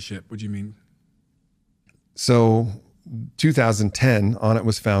rocket ship, what do you mean? So 2010, On It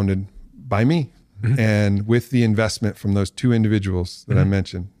was founded by me. Mm-hmm. And with the investment from those 2 individuals that I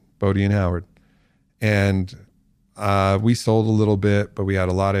mentioned, Bodhi and Howard. And we sold a little bit, but we had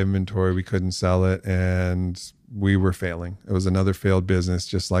a lot of inventory. We couldn't sell it. And we were failing. It was another failed business,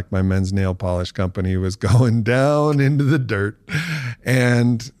 just like my men's nail polish company was going down into the dirt.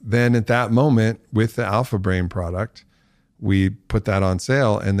 And then at that moment, with the Alpha Brain product, we put that on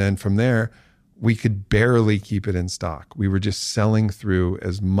sale. And then from there, we could barely keep it in stock. We were just selling through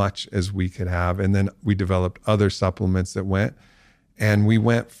as much as we could have. And then we developed other supplements that went. And we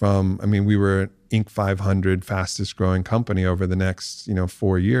went from, we were an Inc. 500 fastest growing company over the next,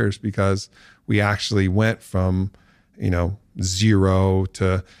 4 years, because we actually went from, 0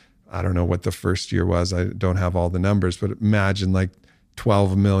 to, I don't know what the first year was. I don't have all the numbers, but imagine like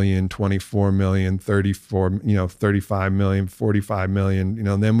 12 million, 24 million, 35 million, 45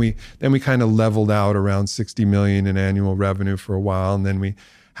 million, then we kind of leveled out around 60 million in annual revenue for a while. And then we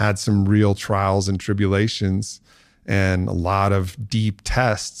had some real trials and tribulations and a lot of deep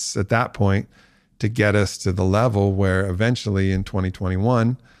tests at that point to get us to the level where eventually in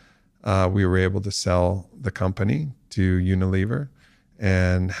 2021, we were able to sell the company to Unilever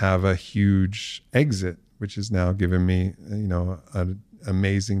and have a huge exit, which has now given me, an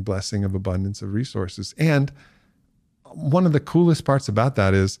amazing blessing of abundance of resources. And one of the coolest parts about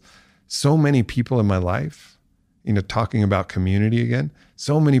that is so many people in my life, talking about community again,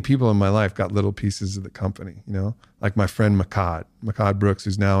 so many people in my life got little pieces of the company, like my friend Makad Brooks,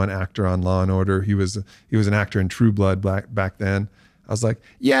 who's now an actor on Law and Order. He was an actor in True Blood back then. I was like,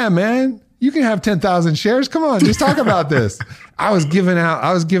 yeah, man, you can have 10,000 shares. Come on, just talk about this. I was giving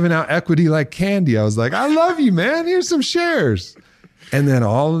out equity like candy. I was like, I love you, man. Here's some shares. And then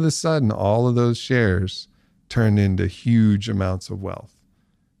all of a sudden, all of those shares turned into huge amounts of wealth,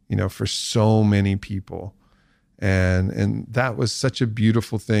 for so many people. And that was such a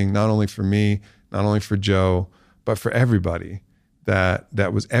beautiful thing, not only for me, not only for Joe, but for everybody.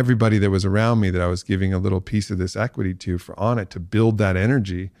 That was everybody that was around me that I was giving a little piece of this equity to, to build that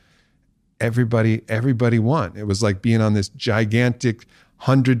energy. Everybody won. It was like being on this gigantic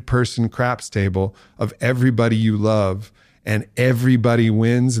 100-person craps table of everybody you love, and everybody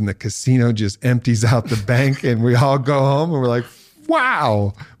wins, and the casino just empties out the bank, and we all go home and we're like,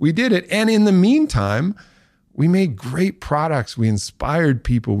 wow, we did it. And in the meantime, we made great products. We inspired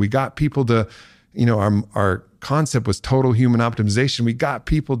people. We got people to, our concept was total human optimization. We got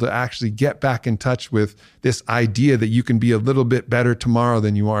people to actually get back in touch with this idea that you can be a little bit better tomorrow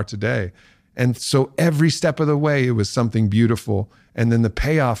than you are today. And so every step of the way, it was something beautiful. And then the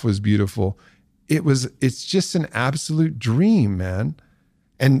payoff was beautiful. It's just an absolute dream, man.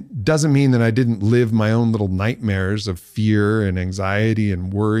 And doesn't mean that I didn't live my own little nightmares of fear and anxiety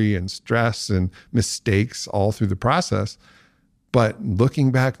and worry and stress and mistakes all through the process. But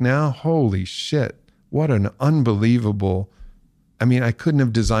looking back now, holy shit, what an unbelievable, I couldn't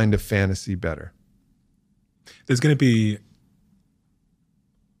have designed a fantasy better. There's going to be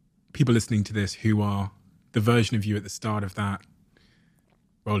people listening to this who are the version of you at the start of that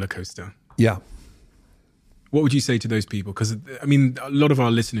roller coaster. Yeah. What would you say to those people? Because, a lot of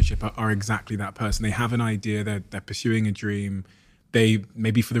our listenership are exactly that person. They have an idea, they're pursuing a dream. They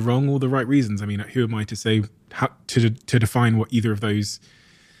maybe for the wrong or the right reasons. Who am I to say how to define what either of those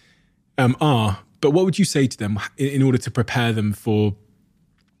are? But what would you say to them in order to prepare them for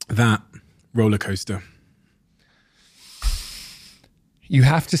that roller coaster? You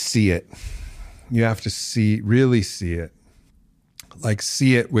have to see it. You have to really see it. Like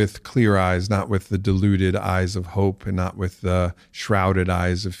see it with clear eyes, not with the diluted eyes of hope and not with the shrouded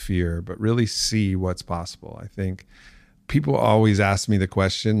eyes of fear, but really see what's possible. I think people always ask me the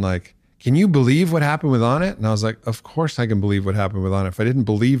question, like, can you believe what happened with On It? And I was like, of course I can believe what happened with On It. If I didn't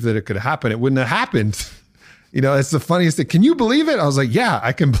believe that it could happen, it wouldn't have happened. It's the funniest thing. Can you believe it? I was like, yeah,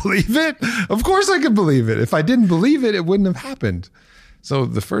 I can believe it. Of course I can believe it. If I didn't believe it, it wouldn't have happened. So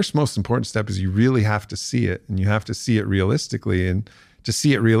the first most important step is you really have to see it, and you have to see it realistically. And to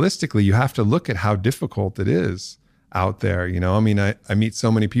see it realistically, you have to look at how difficult it is out there. I meet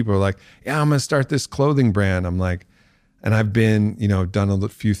so many people who are like, yeah, I'm going to start this clothing brand. I'm like, and I've been, done a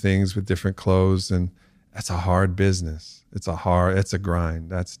few things with different clothes, and that's a hard business. It's a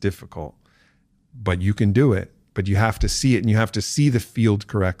grind. That's difficult, but you can do it. But you have to see it, and you have to see the field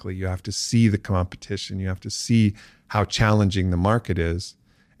correctly. You have to see the competition. You have to see how challenging the market is,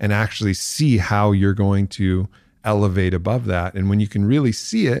 and actually see how you're going to elevate above that. And when you can really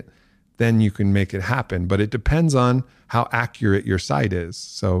see it, then you can make it happen. But it depends on how accurate your sight is.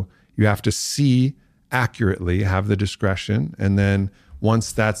 So you have to see accurately, have the discretion. And then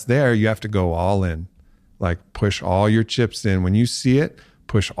once that's there, you have to go all in, like push all your chips in. When you see it,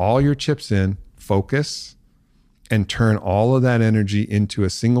 push all your chips in, focus, and turn all of that energy into a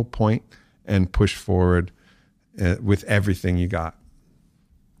single point and push forward with everything you got.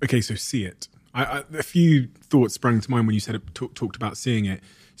 Okay, so see it. A few thoughts sprang to mind when you said it, talked about seeing it.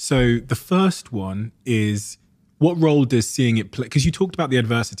 So the first one is, what role does seeing it play? Because you talked about the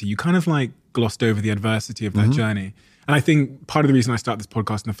adversity. You kind of like glossed over the adversity of that journey. And I think part of the reason I started this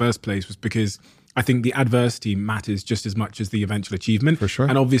podcast in the first place was because I think the adversity matters just as much as the eventual achievement. For sure.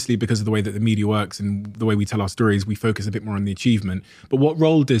 And obviously because of the way that the media works and the way we tell our stories, we focus a bit more on the achievement. But what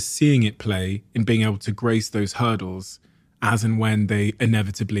role does seeing it play in being able to grace those hurdles as and when they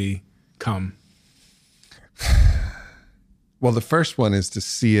inevitably come? Well, the first one is to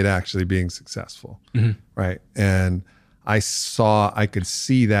see it actually being successful, right? And I could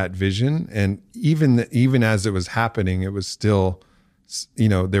see that vision. And even as it was happening, it was still,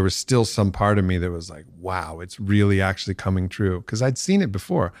 there was still some part of me that was like, wow, it's really actually coming true. Because I'd seen it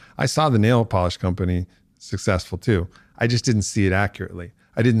before. I saw the nail polish company successful too. I just didn't see it accurately.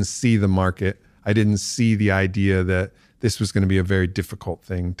 I didn't see the market. I didn't see the idea that this was going to be a very difficult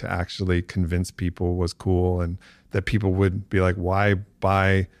thing to actually convince people was cool, and that people would be like, why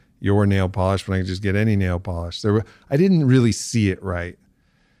buy your nail polish when I can just get any nail polish? I didn't really see it right.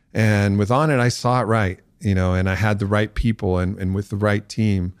 And with On It, I saw it right, and I had the right people and with the right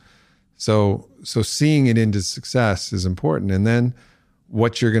team. So seeing it into success is important. And then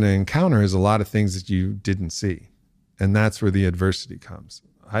what you're going to encounter is a lot of things that you didn't see. And that's where the adversity comes.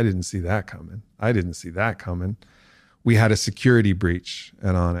 I didn't see that coming. we had a security breach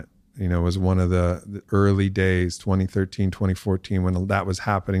and on it. You know, it was one of the early days, 2013, 2014, when that was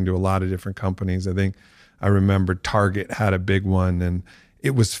happening to a lot of different companies. I remember Target had a big one, and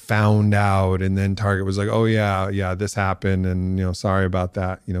it was found out. And then Target was like, oh yeah, this happened. And, you know, sorry about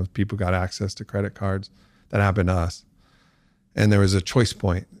that. You know, people got access to credit cards. That happened to us. And there was a choice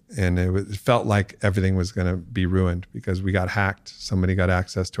point, and it felt like everything was going to be ruined because we got hacked. Somebody got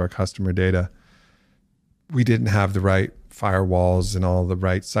access to our customer data. We didn't have the right firewalls and all the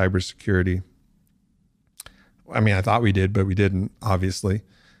right cybersecurity. I mean, I thought we did, but we didn't, obviously.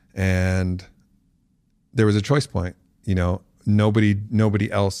 And there was a choice point. You know, nobody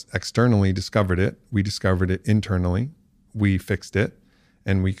else externally discovered it. We discovered it internally. We fixed it,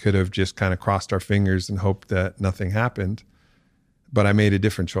 and we could have just kind of crossed our fingers and hoped that nothing happened. But I made a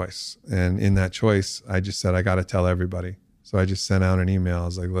different choice. And in that choice, I just said, I got to tell everybody. So I just sent out an email. I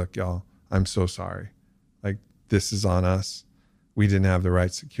was like, look, y'all, I'm so sorry. Like, this is on us. We didn't have the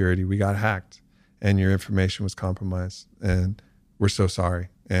right security. We got hacked, and your information was compromised, and we're so sorry.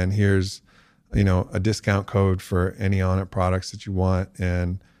 And here's, you know, a discount code for any Onnit products that you want.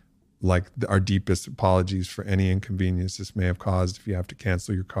 And like our deepest apologies for any inconvenience this may have caused if you have to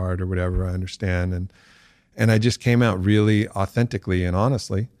cancel your card or whatever. I understand. And I just came out really authentically and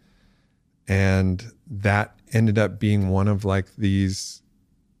honestly. And that ended up being one of like these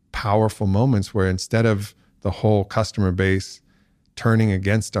powerful moments where instead of the whole customer base turning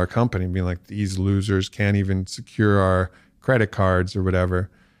against our company, being like, these losers can't even secure our credit cards or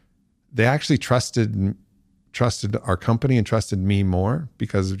whatever, they actually trusted our company and trusted me more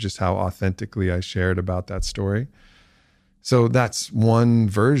because of just how authentically I shared about that story. So that's one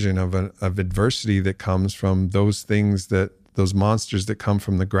version of adversity that comes from those things, those monsters that come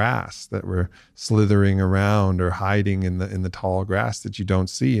from the grass that were slithering around or hiding in the tall grass that you don't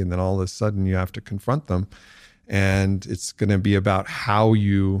see. And then all of a sudden you have to confront them. And it's going to be about how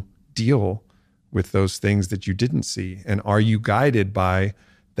you deal with those things that you didn't see. And are you guided by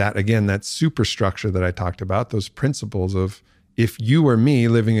that, again, that superstructure that I talked about, those principles of, if you were me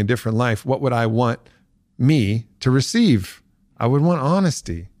living a different life, what would I want me to receive? I would want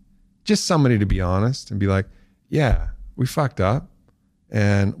honesty, just somebody to be honest and be like, yeah, we fucked up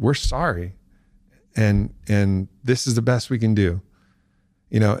and we're sorry. And this is the best we can do,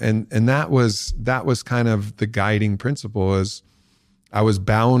 you know? And that was kind of the guiding principle. Is I was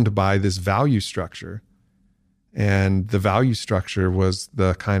bound by this value structure, and the value structure was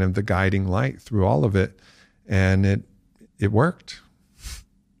the kind of the guiding light through all of it. And it worked.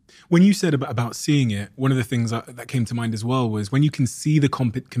 When you said about seeing it, one of the things that came to mind as well was when you can see the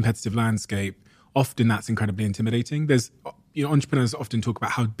competitive landscape, often that's incredibly intimidating. There's, you know, entrepreneurs often talk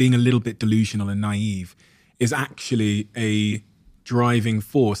about how being a little bit delusional and naive is actually a driving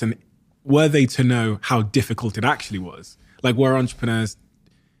force. And were they to know how difficult it actually was, like were entrepreneurs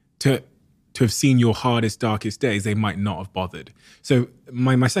to have seen your hardest, darkest days, they might not have bothered. So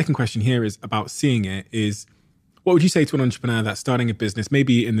my second question here is about seeing it is, what would you say to an entrepreneur that's starting a business,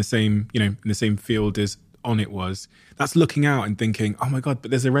 maybe in the same, you know, in the same field as Onnit was, that's looking out and thinking, oh my God,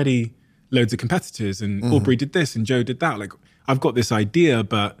 but there's already loads of competitors, and Aubrey did this and Joe did that. Like, I've got this idea,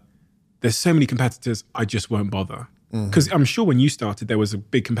 but there's so many competitors, I just won't bother. Because I'm sure when you started, there was a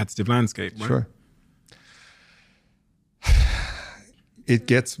big competitive landscape, right? Sure. It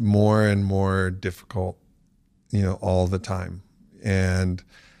gets more and more difficult, you know, all the time. And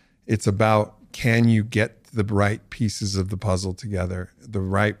it's about, can you get the right pieces of the puzzle together, the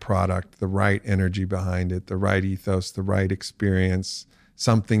right product, the right energy behind it, the right ethos, the right experience,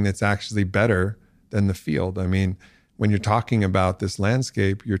 something that's actually better than the field. I mean, when you're talking about this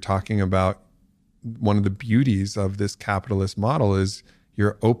landscape, you're talking about one of the beauties of this capitalist model is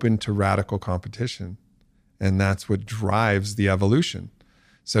you're open to radical competition. And that's what drives the evolution.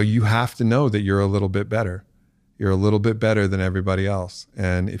 So you have to know that you're a little bit better. You're a little bit better than everybody else.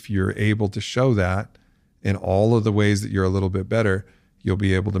 And if you're able to show that in all of the ways that you're a little bit better, you'll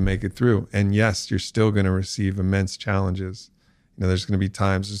be able to make it through. And yes, you're still going to receive immense challenges. You know, there's going to be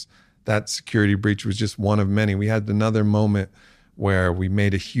times, that security breach was just one of many. We had another moment where we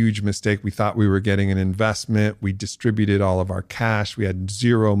made a huge mistake. We thought we were getting an investment. We distributed all of our cash. We had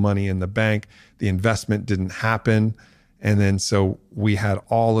zero money in the bank. The investment didn't happen. And then so we had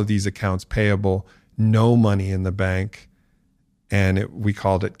all of these accounts payable, no money in the bank. And we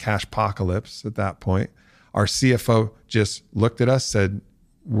called it cash apocalypse at that point. Our CFO just looked at us, said,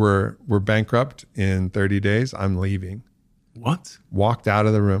 we're bankrupt in 30 days. I'm leaving. What? Walked out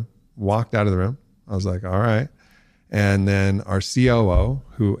of the room. I was like, all right. And then our COO,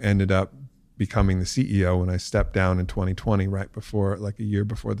 who ended up becoming the CEO when I stepped down in 2020, right before, like a year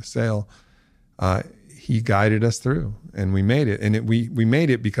before the sale, he guided us through, and we made it. And we made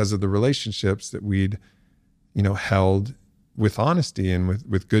it because of the relationships that we'd, held with honesty and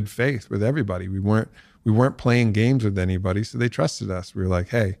with good faith with everybody. We weren't playing games with anybody, so they trusted us. We were like,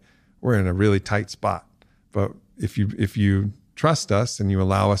 hey, we're in a really tight spot, but if you trust us and you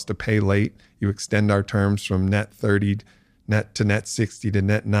allow us to pay late, you extend our terms from net 30 net to net 60 to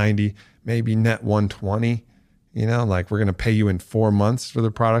net 90, maybe net 120, like we're going to pay you in 4 months for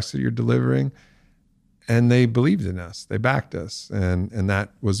the products that you're delivering. And they believed in us, they backed us. And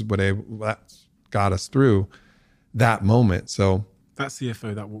that was that got us through that moment. So that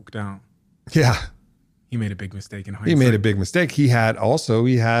CFO that walked out. Yeah. He made a big mistake in hindsight. He made a big mistake. He had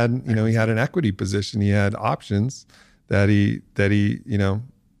an equity position. He had options that he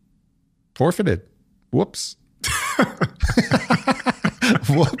forfeited. Whoops.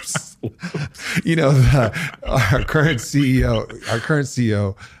 Whoops. Our current CEO,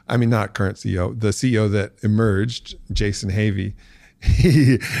 the CEO that emerged, Jason Havey,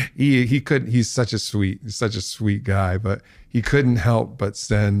 he's such a sweet guy, but he couldn't help but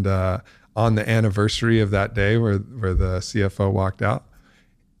send, on the anniversary of that day where the CFO walked out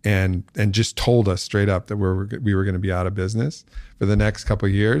and just told us straight up that we were going to be out of business for the next couple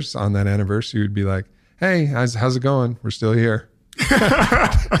of years. On that anniversary, we'd be like, hey, how's it going? We're still here.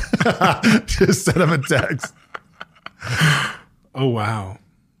 Just send him a text. Oh, wow.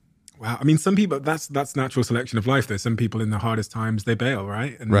 I mean, some people, that's natural selection of life. There's some people in the hardest times, they bail,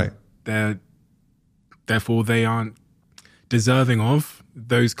 right? And right. Therefore they aren't deserving of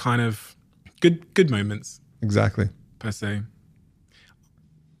those kind of good moments. Exactly. Per se.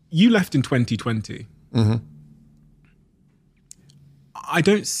 You left in 2020. Mm-hmm. I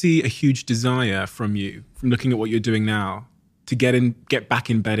don't see a huge desire from you, from looking at what you're doing now, to get back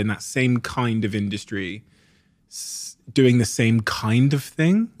in bed in that same kind of industry, doing the same kind of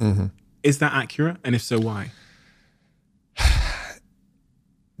thing. Mm-hmm. Is that accurate? And if so, why?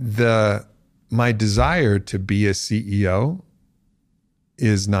 My desire to be a CEO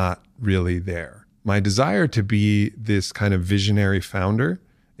is not really there. My desire to be this kind of visionary founder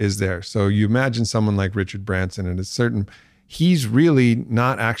is there. So you imagine someone like Richard Branson, and he's really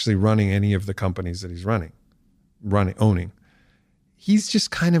not actually running any of the companies that he's owning. He's just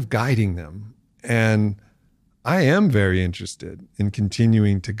kind of guiding them. And I am very interested in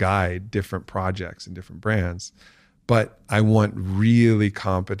continuing to guide different projects and different brands, but I want really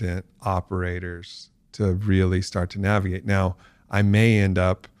competent operators to really start to navigate. Now, I may end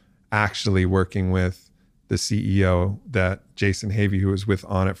up actually working with the CEO that Jason Havey, who was with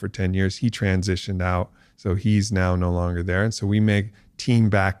On It for 10 years, he transitioned out. So he's now no longer there. And so we may team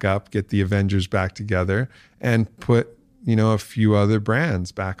back up, get the Avengers back together and put, a few other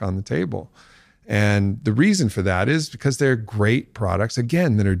brands back on the table. And the reason for that is because they're great products,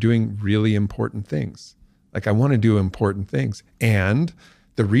 again, that are doing really important things. Like I want to do important things, and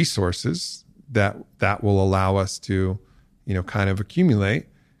the resources that will allow us to, kind of accumulate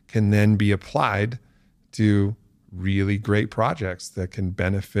can then be applied to really great projects that can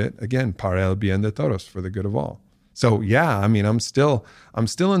benefit, again, para el bien de todos, for the good of all. So yeah, I mean, I'm still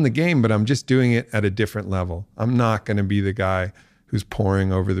in the game, but I'm just doing it at a different level. I'm not going to be the guy who's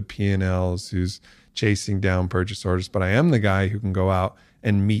poring over the P&Ls, who's chasing down purchase orders, but I am the guy who can go out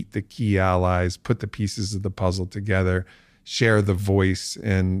and meet the key allies, put the pieces of the puzzle together, share the voice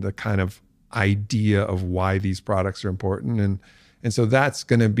and the kind of idea of why these products are important. And so there's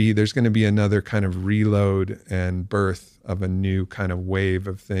going to be another kind of reload and birth of a new kind of wave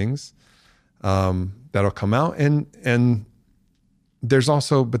of things that'll come out. And there's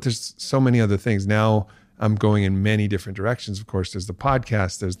so many other things. Now I'm going in many different directions. Of course, there's the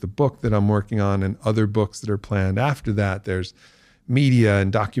podcast, there's the book that I'm working on, and other books that are planned after that. There's media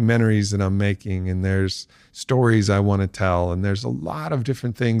and documentaries that I'm making, and there's stories I want to tell. And there's a lot of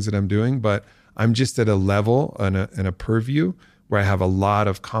different things that I'm doing, but I'm just at a level and a purview where I have a lot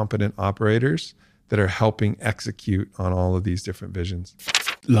of competent operators that are helping execute on all of these different visions.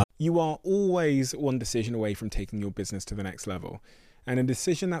 You are always one decision away from taking your business to the next level. And a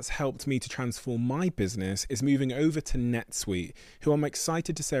decision that's helped me to transform my business is moving over to NetSuite, who I'm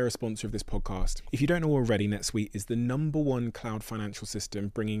excited to say are a sponsor of this podcast. If you don't know already, NetSuite is the #1 cloud financial system,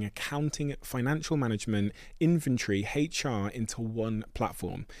 bringing accounting, financial management, inventory, HR into one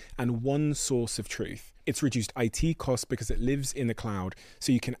platform and one source of truth. It's reduced IT costs because it lives in the cloud,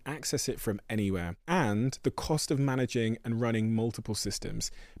 so you can access it from anywhere. And the cost of managing and running multiple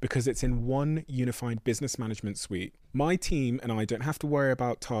systems because it's in one unified business management suite. My team and I don't have to worry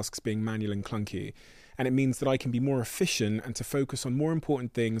about tasks being manual and clunky. And it means that I can be more efficient and to focus on more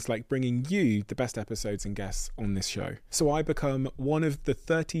important things like bringing you the best episodes and guests on this show. So I become one of the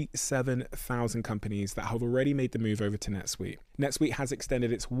 37,000 companies that have already made the move over to NetSuite. NetSuite has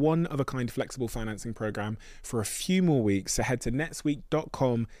extended its one-of-a-kind flexible financing program for a few more weeks. So head to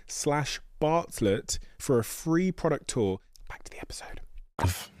netsuite.com/Bartlett for a free product tour. Back to the episode.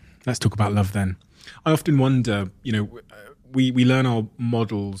 Let's talk about love then. I often wonder, we learn our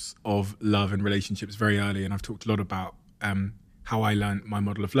models of love and relationships very early, and I've talked a lot about how I learned my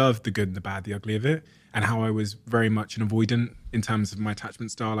model of love, the good and the bad, the ugly of it, and how I was very much an avoidant in terms of my attachment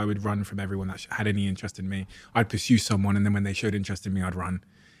style. I would run from everyone that had any interest in me. I'd pursue someone, and then when they showed interest in me, I'd run.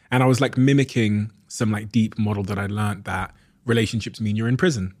 And I was like mimicking some like deep model that I learned that relationships mean you're in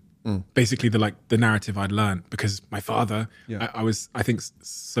prison. Basically the narrative I'd learned because my father, I was, I think,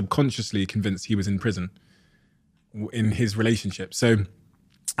 subconsciously convinced he was in prison in his relationship. So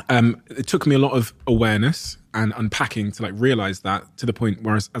it took me a lot of awareness and unpacking to like realize that, to the point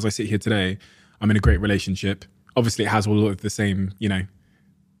where as I sit here today, I'm in a great relationship. Obviously it has all of the same,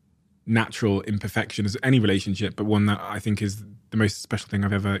 natural imperfection as any relationship, but one that I think is the most special thing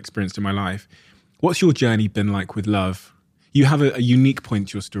I've ever experienced in my life. What's your journey been like with love? You have a unique point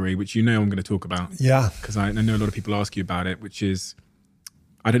to your story, which I'm going to talk about. Yeah. Because I know a lot of people ask you about it, which is,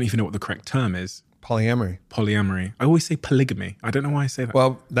 I don't even know what the correct term is. Polyamory. I always say polygamy. I don't know why I say that.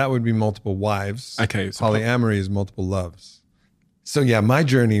 Well, that would be multiple wives. Okay. So polyamory is multiple loves. So yeah, my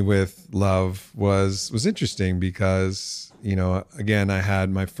journey with love was interesting because, again, I had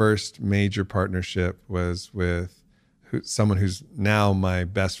my first major partnership was with someone who's now my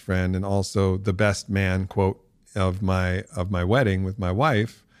best friend and also the best man, quote, of my wedding with my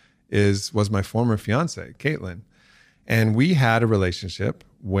wife was my former fiance, Caitlin. And we had a relationship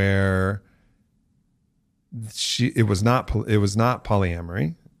where it was not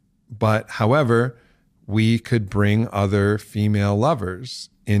polyamory, but however, we could bring other female lovers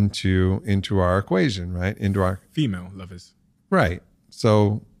into our equation, right? Into our female lovers. Right.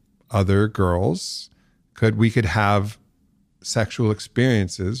 So other girls we could have sexual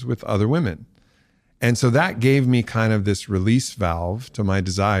experiences with other women. And so that gave me kind of this release valve to my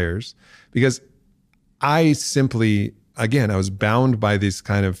desires because I simply, again, I was bound by these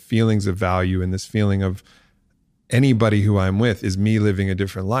kind of feelings of value and this feeling of anybody who I'm with is me living a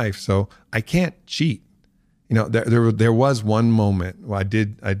different life. So I can't cheat. There was one moment where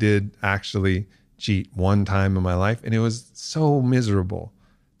I did actually cheat one time in my life, and it was so miserable,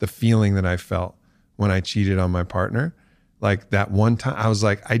 the feeling that I felt when I cheated on my partner. Like that one time, I was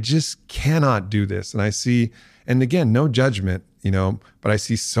like, I just cannot do this. And again, no judgment, but I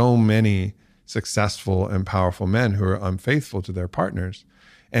see so many successful and powerful men who are unfaithful to their partners.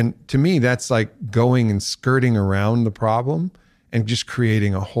 And to me, that's like going and skirting around the problem and just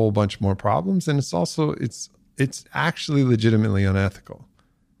creating a whole bunch more problems. And it's actually legitimately unethical,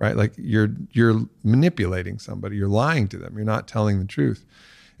 right? Like you're manipulating somebody, you're lying to them, you're not telling the truth.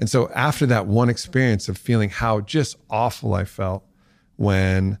 And so after that one experience of feeling how just awful I felt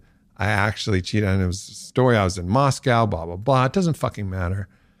when I actually cheated, and it was a story, I was in Moscow, blah, blah, blah. It doesn't fucking matter.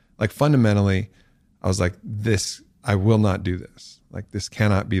 Like fundamentally, I was like, I will not do this. Like this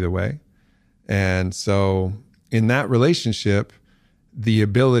cannot be the way. And so in that relationship, the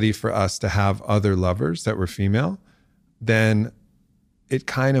ability for us to have other lovers that were female, then it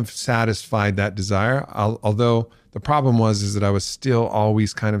kind of satisfied that desire. Although the problem is that I was still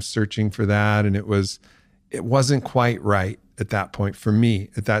always kind of searching for that. And it wasn't quite right at that point for me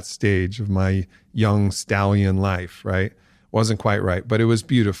at that stage of my young stallion life, right? Wasn't quite right, but it was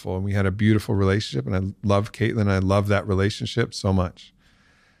beautiful. And we had a beautiful relationship and I love Caitlin. I love that relationship so much.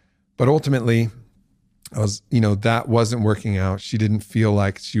 But ultimately, that wasn't working out. She didn't feel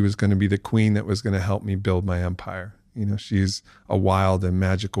like she was going to be the queen that was going to help me build my empire. She's a wild and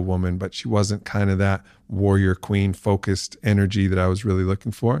magical woman, but she wasn't kind of that warrior queen focused energy that I was really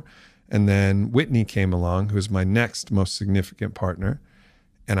looking for. And then Whitney came along, who was my next most significant partner.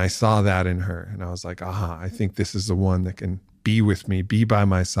 And I saw that in her. And I was like, I think this is the one that can be with me, be by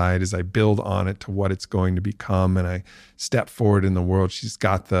my side as I build on it to what it's going to become. And I step forward in the world. She's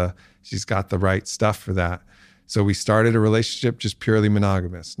got the right stuff for that. So we started a relationship just purely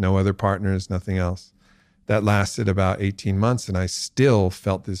monogamous, no other partners, nothing else. That lasted about 18 months. And I still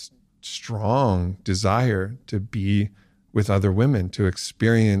felt this strong desire to be with other women, to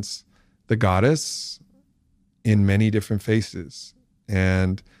experience the goddess in many different faces.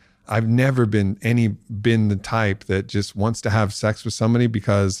 And I've never been the type that just wants to have sex with somebody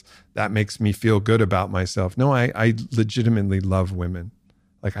because that makes me feel good about myself. No, I legitimately love women.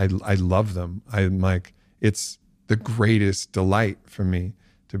 Like I love them. I'm like, the greatest delight for me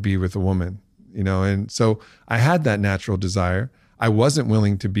to be with a woman, you know? And so I had that natural desire. I wasn't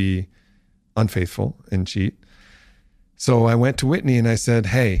willing to be unfaithful and cheat. So I went to Whitney and I said,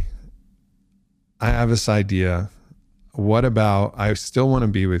 hey, I have this idea. What about, I still want to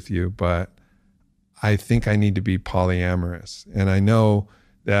be with you, but I think I need to be polyamorous. And I know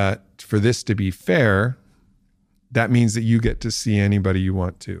that for this to be fair, that means that you get to see anybody you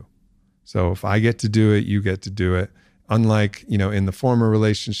want to. So if I get to do it, you get to do it. Unlike, you know, in the former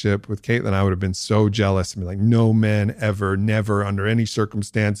relationship with Caitlin, I would have been so jealous and be like, no man ever, never, under any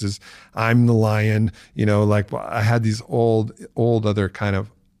circumstances, I'm the lion. You know, like I had these old other kind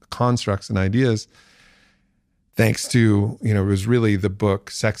of constructs and ideas. Thanks to, you know, it was really the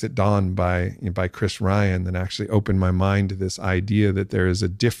book Sex at Dawn by Chris Ryan that actually opened my mind to this idea that there is a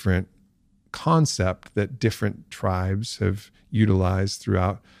different concept that different tribes have utilized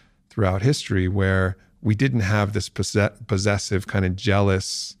throughout history, where we didn't have this possessive kind of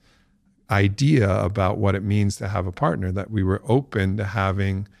jealous idea about what it means to have a partner, that we were open to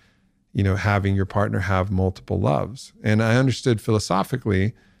having your partner have multiple loves. And I understood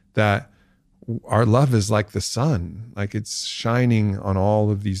philosophically that our love is like the sun, like it's shining on all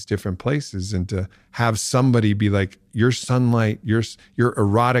of these different places, and to have somebody be like, your sunlight, your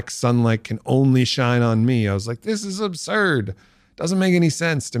erotic sunlight can only shine on me. I was like, this is absurd. Doesn't make any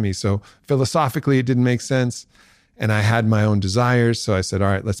sense to me. So philosophically, it didn't make sense. And I had my own desires. So I said, all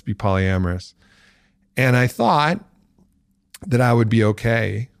right, let's be polyamorous. And I thought that I would be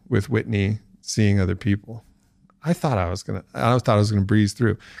okay with Whitney seeing other people. I thought I was gonna breeze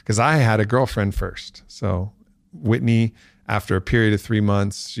through, because I had a girlfriend first. So Whitney, after a period of 3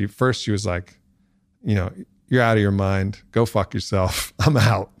 months, she was like, you know, you're out of your mind. Go fuck yourself. I'm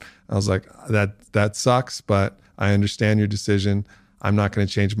out. I was like, that sucks, but I understand your decision. I'm not going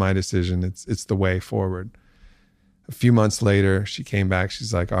to change my decision. It's the way forward. A few months later, she came back.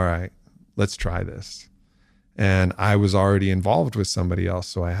 She's like, all right, let's try this. And I was already involved with somebody else.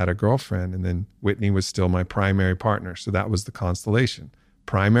 So I had a girlfriend, and then Whitney was still my primary partner. So that was the constellation.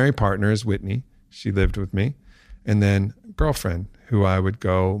 Primary partner is Whitney. She lived with me. And then girlfriend, who I would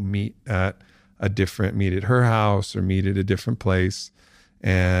go meet at her house or meet at a different place,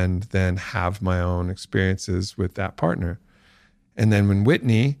 and then have my own experiences with that partner. And then when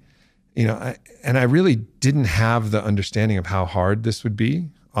Whitney, you know, I really didn't have the understanding of how hard this would be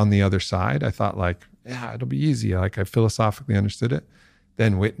on the other side. I thought like, yeah, it'll be easy. Like I philosophically understood it.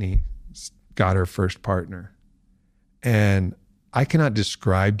 Then Whitney got her first partner. And I cannot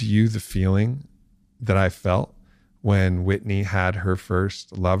describe to you the feeling that I felt when Whitney had her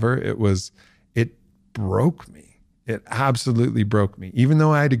first lover. It broke me. It absolutely broke me. Even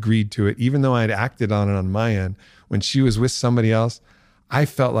though I had agreed to it, even though I had acted on it on my end, when she was with somebody else, I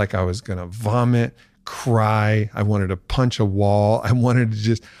felt like I was going to vomit, cry. I wanted to punch a wall.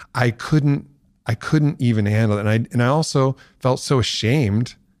 I couldn't even handle it. And I also felt so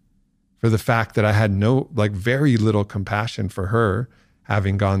ashamed for the fact that I had very little compassion for her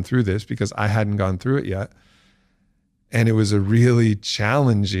having gone through this, because I hadn't gone through it yet. And it was a really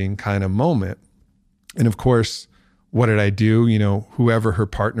challenging kind of moment. And of course, what did I do? You know, whoever her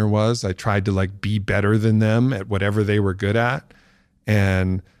partner was, I tried to like be better than them at whatever they were good at.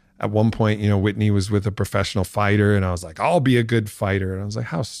 And at one point, you know, Whitney was with a professional fighter, and I was like, I'll be a good fighter. And I was like,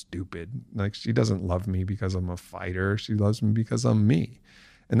 how stupid. Like, she doesn't love me because I'm a fighter. She loves me because I'm me.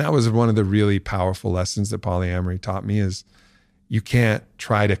 And that was one of the really powerful lessons that polyamory taught me, is you can't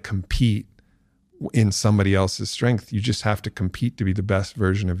try to compete in somebody else's strength. You just have to compete to be the best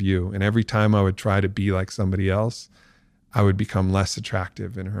version of you. And every time I would try to be like somebody else, I would become less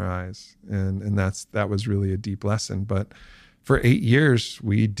attractive in her eyes. And that was really a deep lesson. But for 8 years,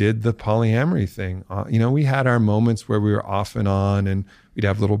 we did the polyamory thing. You know, we had our moments where we were off and on, and we'd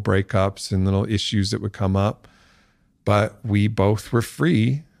have little breakups and little issues that would come up. But we both were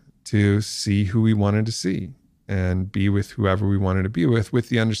free to see who we wanted to see and be with whoever we wanted to be with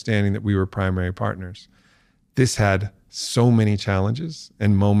the understanding that we were primary partners. This had so many challenges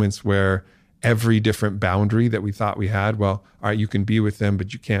and moments where every different boundary that we thought we had, well, all right, you can be with them,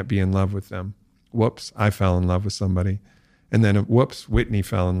 but you can't be in love with them. Whoops, I fell in love with somebody. And then whoops, Whitney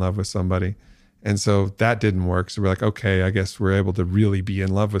fell in love with somebody. And so that didn't work. So we're like, okay, I guess we're able to really be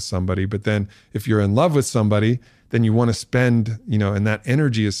in love with somebody. But then if you're in love with somebody, then you want to spend, you know, and that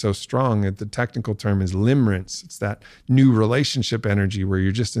energy is so strong. The technical term is limerence. It's that new relationship energy where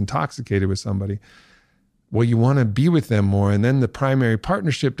you're just intoxicated with somebody. Well, you want to be with them more. And then the primary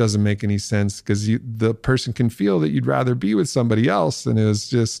partnership doesn't make any sense, because the person can feel that you'd rather be with somebody else. And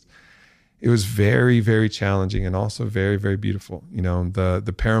it was very, very challenging and also very, very beautiful. You know,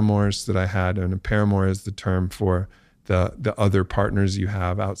 the paramours that I had, and a paramour is the term for the other partners you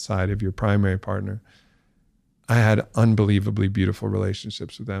have outside of your primary partner. I had unbelievably beautiful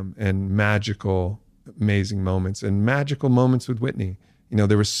relationships with them, and magical, amazing moments, and magical moments with Whitney. You know,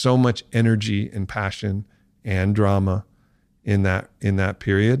 there was so much energy and passion and drama in that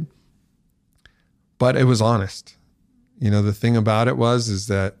period, but it was honest. You know, the thing about it is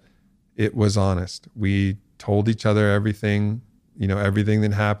that it was honest. We told each other everything, you know, everything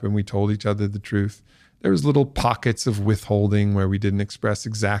that happened. We told each other the truth. There was little pockets of withholding where we didn't express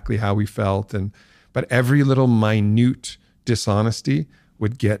exactly how we felt, but every little minute dishonesty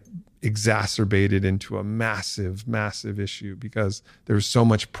would get exacerbated into a massive, massive issue because there was so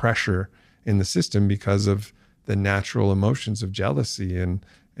much pressure in the system because of the natural emotions of jealousy and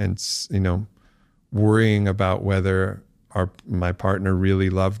you know, worrying about whether my partner really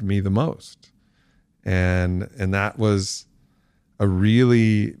loved me the most. And that was a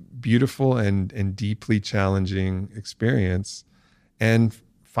really beautiful and deeply challenging experience. And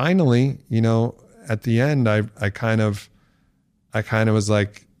finally, you know, at the end, I kind of was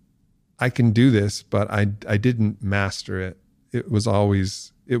like, I can do this, but I didn't master it. It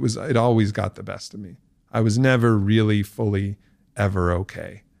always got the best of me. I was never really fully ever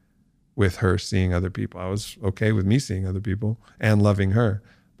okay with her seeing other people. I was okay with me seeing other people and loving her,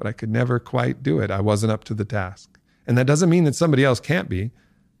 but I could never quite do it. I wasn't up to the task. And that doesn't mean that somebody else can't be.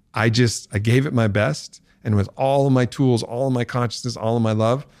 I gave it my best, and with all of my tools, all of my consciousness, all of my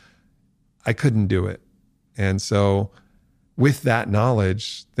love, I couldn't do it. And so with that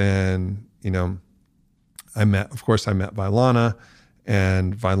knowledge, then, you know, I met Vailana,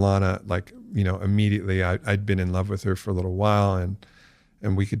 and Vailana, like, you know, immediately I'd been in love with her for a little while, and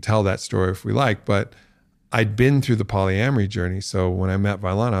we could tell that story if we like, but I'd been through the polyamory journey. So when I met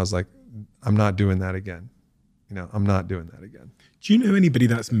Vailana, I was like, I'm not doing that again. You know, I'm not doing that again. Do you know anybody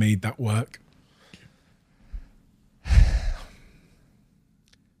that's made that work?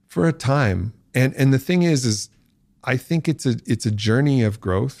 For a time. And the thing is I think it's a journey of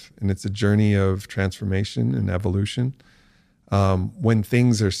growth, and it's a journey of transformation and evolution. When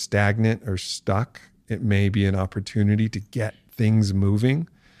things are stagnant or stuck, it may be an opportunity to get things moving.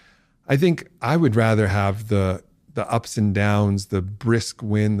 I think I would rather have the ups and downs, the brisk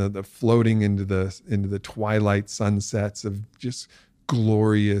wind, the floating into the twilight sunsets of just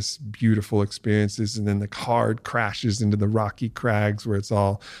glorious, beautiful experiences, and then the hard crashes into the rocky crags where it's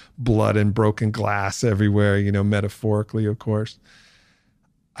all blood and broken glass everywhere, you know, metaphorically, of course.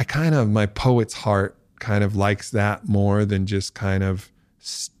 My poet's heart kind of likes that more than just kind of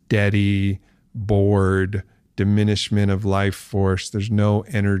steady, bored diminishment of life force. There's no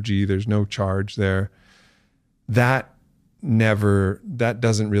energy, there's no charge there. That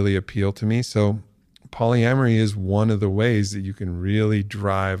doesn't really appeal to me. So polyamory is one of the ways that you can really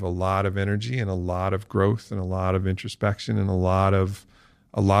drive a lot of energy and a lot of growth and a lot of introspection and a lot of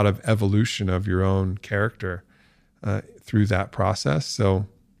evolution of your own character through that process. So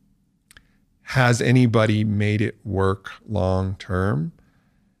has anybody made it work long term?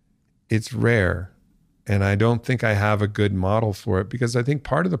 It's rare. And I don't think I have a good model for it, because I think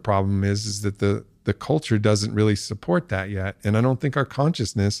part of the problem is that the culture doesn't really support that yet. And I don't think our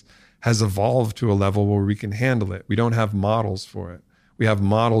consciousness has evolved to a level where we can handle it. We don't have models for it. We have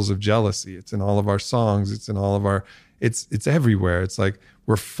models of jealousy. It's in all of our songs. It's in all of our, it's everywhere. It's like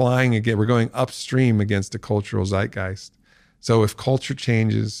we're flying again. We're going upstream against a cultural zeitgeist. So if culture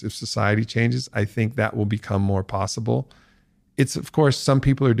changes, if society changes, I think that will become more possible. It's, of course, some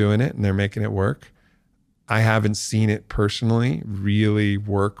people are doing it and they're making it work. I haven't seen it personally really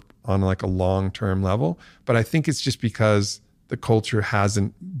work on like a long-term level, but I think it's just because the culture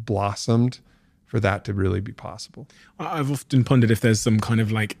hasn't blossomed for that to really be possible. I've often pondered if there's some kind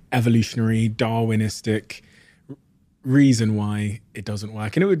of like evolutionary Darwinistic reason why it doesn't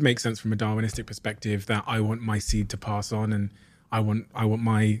work. And it would make sense from a Darwinistic perspective that I want my seed to pass on and I want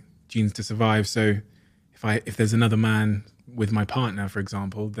my genes to survive. So if there's another man with my partner, for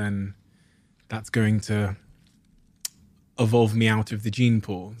example, then that's going to evolve me out of the gene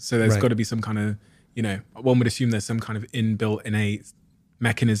pool. So there's got to be some kind of, you know, one would assume there's some kind of inbuilt innate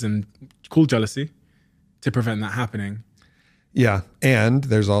mechanism called jealousy to prevent that happening. Yeah. And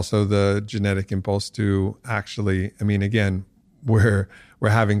there's also the genetic impulse to actually, I mean, again, we're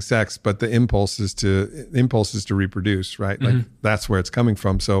having sex, but the impulse is to reproduce, right? Like that's where it's coming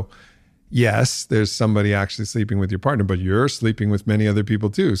from. So yes, there's somebody actually sleeping with your partner, but you're sleeping with many other people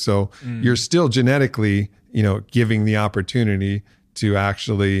too. So you're still genetically, you know, giving the opportunity to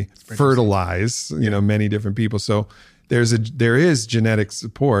actually fertilize, you know, many different people. So there is genetic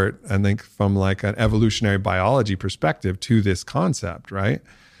support, I think, from like an evolutionary biology perspective to this concept, right?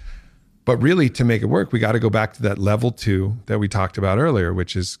 But really, to make it work, we got to go back to that level 2 that we talked about earlier,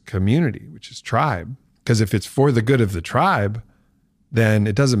 which is community, which is tribe. Because if it's for the good of the tribe, then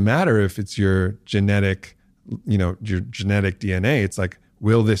it doesn't matter if it's your genetic DNA. It's like,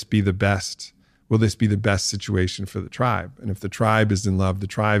 will this be the best? Will this be the best situation for the tribe? And if the tribe is in love, the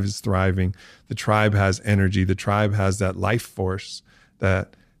tribe is thriving, the tribe has energy, the tribe has that life force,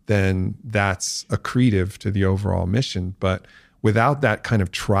 then that's accretive to the overall mission. But without that kind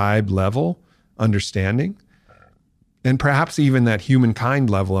of tribe level understanding, and perhaps even that humankind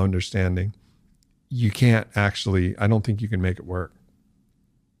level understanding, you can't actually, I don't think you can make it work.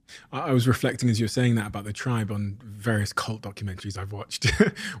 I was reflecting as you're saying that about the tribe on various cult documentaries I've watched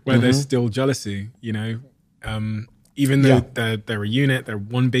where there's still jealousy, even though they're a unit, they're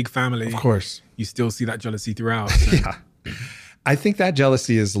one big family. Of course. You still see that jealousy throughout. So. Yeah. I think that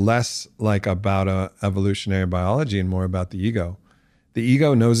jealousy is less like about evolutionary biology and more about the ego. The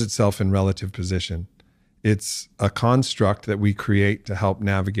ego knows itself in relative position. It's a construct that we create to help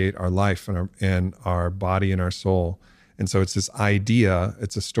navigate our life and our body and our soul. And so it's this idea,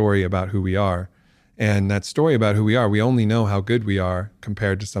 it's a story about who we are. And that story about who we are, we only know how good we are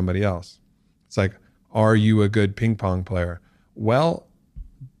compared to somebody else. It's like, are you a good ping pong player? Well,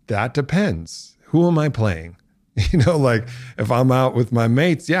 that depends. Who am I playing? Like if I'm out with my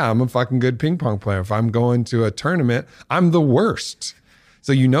mates, yeah, I'm a fucking good ping pong player. If I'm going to a tournament, I'm the worst.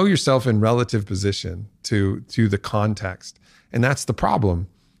 So you know yourself in relative position to the context. And that's the problem.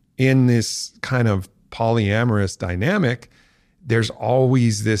 In this kind of polyamorous dynamic, there's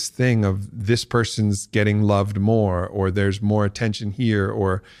always this thing of this person's getting loved more, or there's more attention here,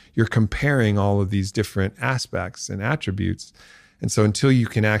 or you're comparing all of these different aspects and attributes. And so until you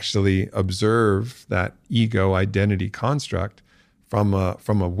can actually observe that ego identity construct from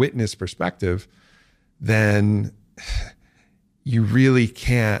a witness perspective, then you really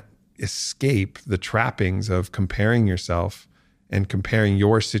can't escape the trappings of comparing yourself and comparing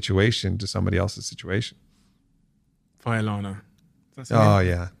your situation to somebody else's situation. Violana. Oh,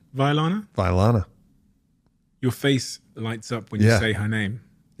 yeah. Violana? Violana. Your face lights up when you say her name.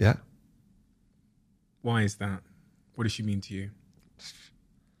 Yeah. Why is that? What does she mean to you?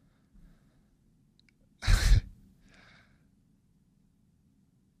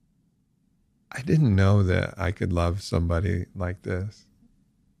 I didn't know that I could love somebody like this.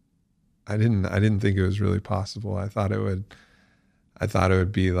 I didn't think it was really possible. I thought it would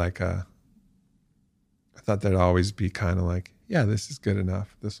be like I thought there'd always be kind of like, yeah, this is good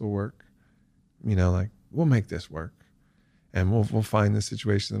enough. This will work. Like we'll make this work, and we'll find the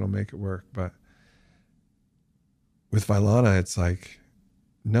situation that'll make it work. But with Vailana, it's like,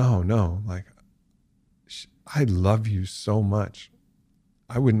 no, like I love you so much.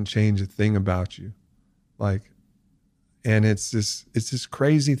 I wouldn't change a thing about you. Like, and it's this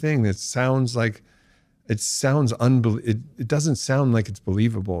crazy thing that sounds like, it doesn't sound like it's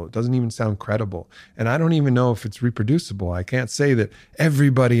believable. It doesn't even sound credible. And I don't even know if it's reproducible. I can't say that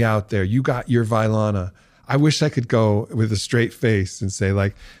everybody out there, you got your Vailana. I wish I could go with a straight face and say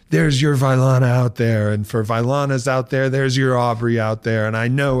like, there's your Vailana out there. And for Vailanas out there, there's your Aubrey out there. And I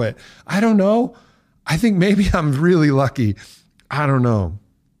know it. I don't know. I think maybe I'm really lucky. I don't know.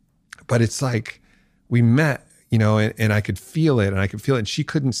 But it's like we met, and I could feel it, and she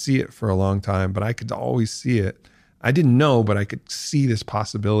couldn't see it for a long time, but I could always see it. I didn't know, but I could see this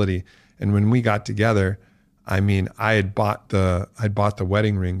possibility. And when we got together, I had bought the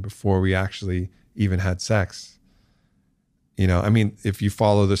wedding ring before we actually even had sex. If you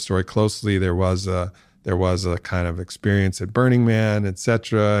follow the story closely, there was a kind of experience at Burning Man,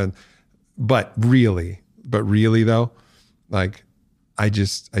 etc. But really though, like I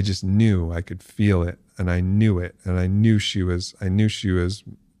just knew, I could feel it, and I knew it, and I knew she was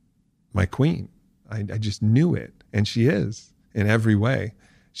my queen. I just knew it, and she is in every way.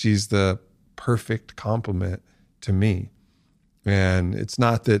 She's the perfect complement to me. And it's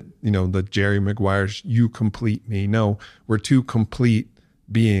not that, the Jerry Maguire's you complete me. No, we're two complete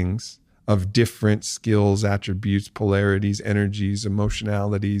beings of different skills, attributes, polarities, energies,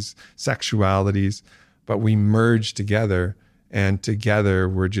 emotionalities, sexualities, but we merge together, and together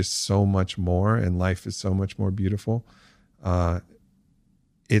we're just so much more, and life is so much more beautiful.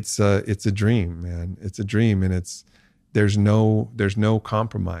 It's a dream, man. It's a dream, and there's no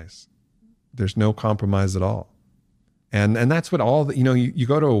compromise. There's no compromise at all. And that's what all the, you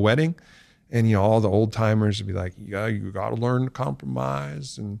go to a wedding, and all the old timers would be like, yeah, you got to learn to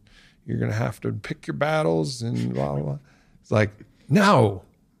compromise, and you're going to have to pick your battles and blah, blah, blah. It's like, no.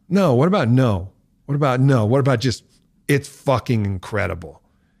 What about no? What about no? What about just It's fucking incredible.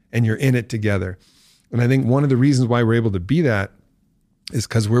 And you're in it together. And I think one of the reasons why we're able to be that is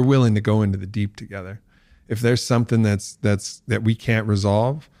because we're willing to go into the deep together. If there's something that we can't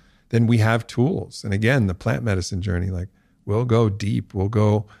resolve, then we have tools. And again, the plant medicine journey, like we'll go deep. We'll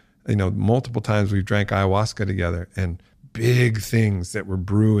go, multiple times we've drank ayahuasca together and big things that were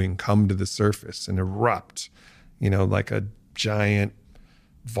brewing come to the surface and erupt, like a giant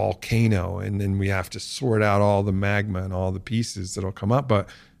volcano. And then we have to sort out all the magma and all the pieces that'll come up, but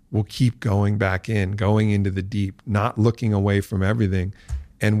we'll keep going back in, going into the deep, not looking away from everything.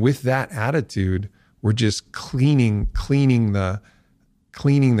 And with that attitude, we're just cleaning the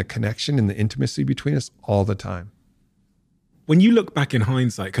connection and the intimacy between us all the time. When you look back in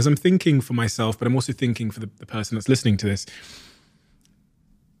hindsight, because I'm thinking for myself, but I'm also thinking for the person that's listening to this,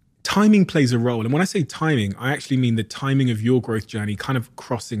 timing plays a role. And when I say timing, I actually mean the timing of your growth journey kind of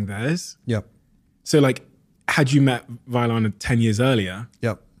crossing theirs. Yep. So like, had you met Vailana 10 years earlier,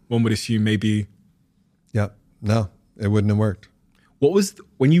 yep, one would assume maybe... Yep. No, it wouldn't have worked. What was,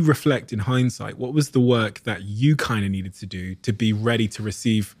 when you reflect in hindsight, what was the work that you kind of needed to do to be ready to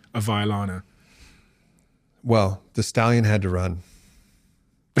receive a Vailana? Well, the stallion had to run.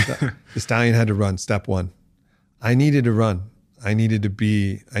 The stallion had to run, step one. I needed to run. I needed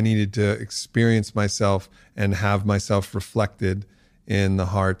to experience myself and have myself reflected in the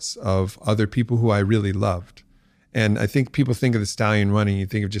hearts of other people who I really loved. And I think people think of the stallion running, you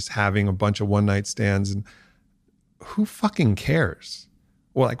think of just having a bunch of one night stands, and who fucking cares?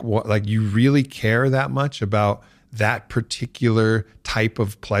 Well, like what, like you really care that much about that particular type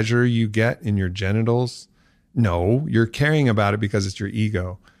of pleasure you get in your genitals? No, you're caring about it because it's your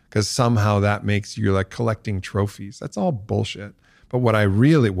ego, because somehow that makes you like collecting trophies. That's all bullshit. But what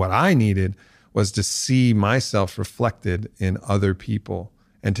I needed was to see myself reflected in other people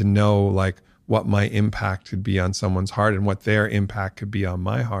and to know like what my impact could be on someone's heart and what their impact could be on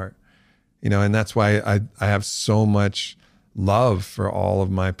my heart. And that's why I have so much love for all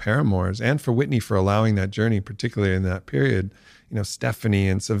of my paramours and for Whitney for allowing that journey, particularly in that period. Stephanie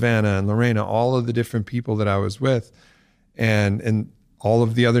and Savannah and Lorena, all of the different people that I was with, and all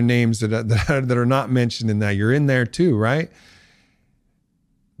of the other names that are not mentioned in that. You're in there too, right?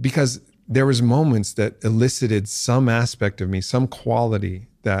 Because there was moments that elicited some aspect of me, some quality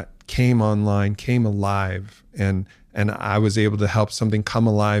that came online, came alive, and I was able to help something come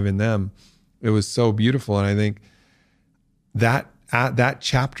alive in them. It was so beautiful. And I think that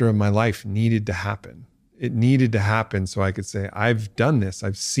chapter of my life needed to happen. It needed to happen so I could say, I've done this.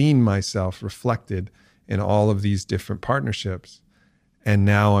 I've seen myself reflected in all of these different partnerships. And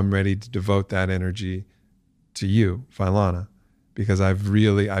now I'm ready to devote that energy to you, Vailana, because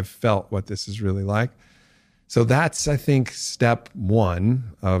I've felt what this is really like. So that's, I think, step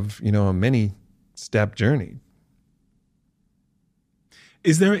one of, a many step journey.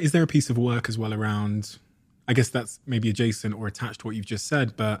 Is there a piece of work as well around, I guess that's maybe adjacent or attached to what you've just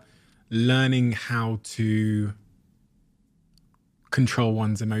said, but learning how to control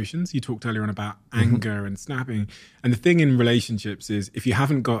one's emotions? You talked earlier on about anger and snapping. And the thing in relationships is if you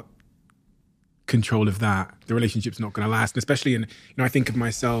haven't got control of that, the relationship's not going to last. And especially in, I think of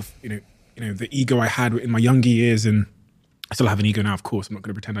myself, the ego I had in my younger years, and I still have an ego now, of course, I'm not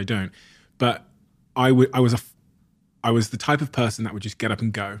going to pretend I don't. But I was the type of person that would just get up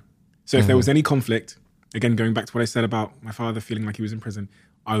and go. So if there was any conflict, again, going back to what I said about my father feeling like he was in prison,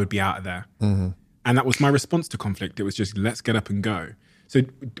 I would be out of there. And that was my response to conflict. It was just, let's get up and go. So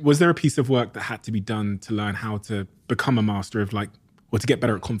was there a piece of work that had to be done to learn how to become a master of or to get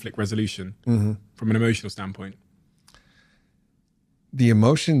better at conflict resolution from an emotional standpoint? The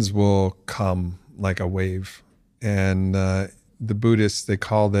emotions will come like a wave. And the Buddhists, they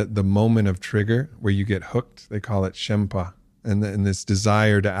call that the moment of trigger where you get hooked. They call it Shempa. And this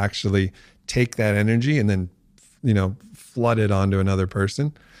desire to actually take that energy and then, flood it onto another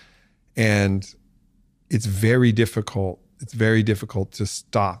person. And it's very difficult. It's very difficult to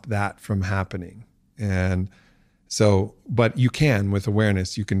stop that from happening. And so, but you can, with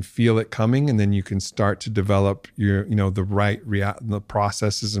awareness, you can feel it coming, and then you can start to develop your, the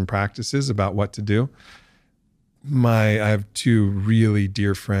processes and practices about what to do. I have two really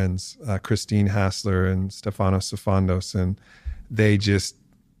dear friends, Christine Hassler and Stefano Sifandos, and they just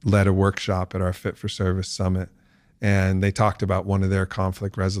led a workshop at our Fit for Service Summit. And they talked about one of their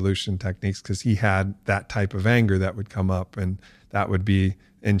conflict resolution techniques because he had that type of anger that would come up, and that would be,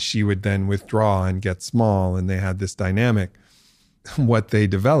 and she would then withdraw and get small, and they had this dynamic. What they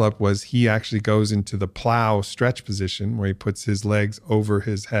developed was he actually goes into the plow stretch position where he puts his legs over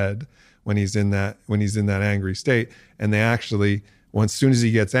his head when he's in that angry state. And they actually Once, soon as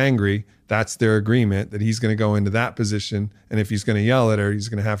he gets angry, that's their agreement that he's going to go into that position. And if he's going to yell at her, he's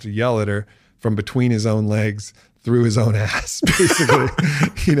going to have to yell at her from between his own legs through his own ass, basically,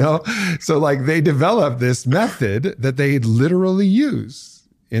 you know? So like they developed this method that they literally use.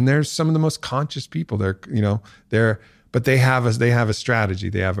 And they're some of the most conscious people. But they have a strategy,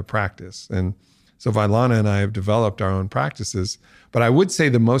 they have a practice. And so Vailana and I have developed our own practices. But I would say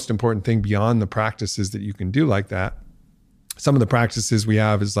the most important thing beyond the practices that you can do like that, some of the practices we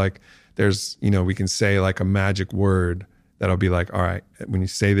have is like, there's, we can say like a magic word that'll be like, all right, when you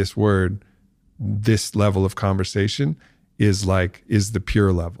say this word, this level of conversation is the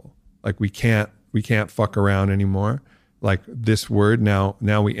pure level. Like we can't fuck around anymore. Like this word, now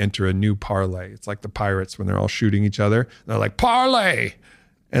we enter a new parlay. It's like the pirates when they're all shooting each other. They're like, parlay.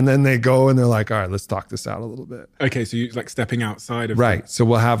 And then they go and they're like, all right, let's talk this out a little bit. Okay, so you're like stepping outside of right. So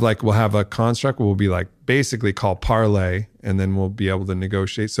we'll have a construct where we'll be like basically called parlay, and then we'll be able to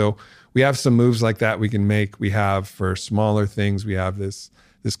negotiate. So we have some moves like that we can make. We have for smaller things, we have this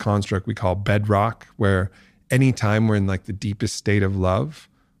construct we call bedrock, where anytime we're in like the deepest state of love,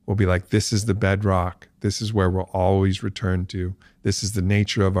 we'll be like, this is the bedrock. This is where we'll always return to. This is the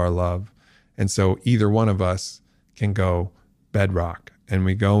nature of our love. And so either one of us can go bedrock. And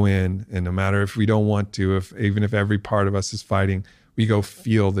we go in, and no matter if we don't want to, even if every part of us is fighting, we go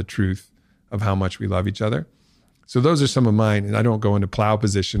feel the truth of how much we love each other. So those are some of mine, and I don't go into plow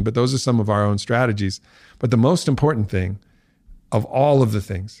position, but those are some of our own strategies. But the most important thing of all of the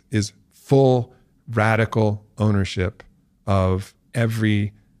things is full radical ownership of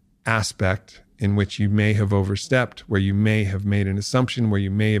every aspect in which you may have overstepped, where you may have made an assumption, where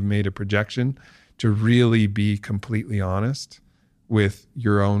you may have made a projection, to really be completely honest with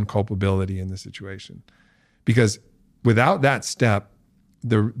your own culpability in the situation. Because without that step,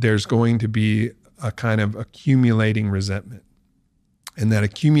 there's going to be a kind of accumulating resentment. And that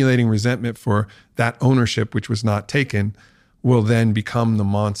accumulating resentment for that ownership, which was not taken, will then become the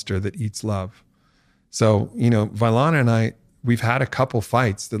monster that eats love. So, Vailana and I, we've had a couple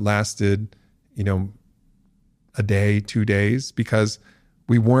fights that lasted, a day, 2 days, because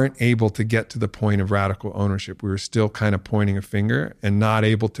we weren't able to get to the point of radical ownership. We were still kind of pointing a finger and not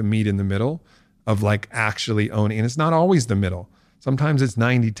able to meet in the middle of like actually owning. And it's not always the middle. Sometimes it's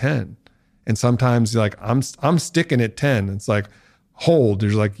 90-10. And sometimes like, I'm sticking at 10. It's like, hold.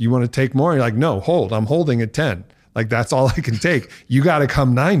 There's like, you want to take more? You're like, no, hold. I'm holding at 10. Like, that's all I can take. You got to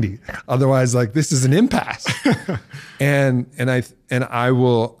come 90. Otherwise, like, this is an impasse.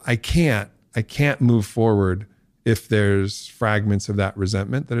 I can't move forward if there's fragments of that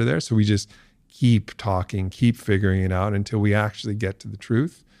resentment that are there. So we just keep talking, keep figuring it out until we actually get to the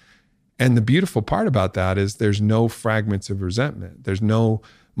truth. And the beautiful part about that is there's no fragments of resentment. There's no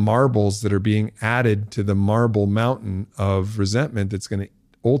marbles that are being added to the marble mountain of resentment that's going to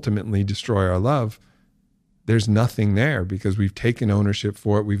ultimately destroy our love. There's nothing there because we've taken ownership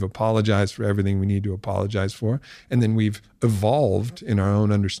for it. We've apologized for everything we need to apologize for. And then we've evolved in our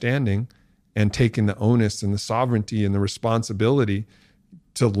own understanding and taken the onus and the sovereignty and the responsibility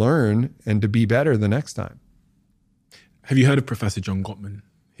to learn and to be better the next time. Have you heard of Professor John Gottman,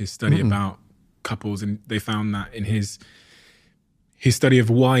 his study about couples? And they found that in his study of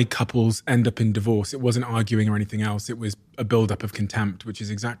why couples end up in divorce, it wasn't arguing or anything else. It was a buildup of contempt, which is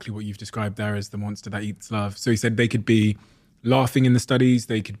exactly what you've described there as the monster that eats love. So he said they could be laughing in the studies,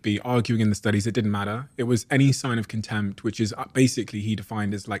 they could be arguing in the studies, it didn't matter. It was any sign of contempt, which is basically he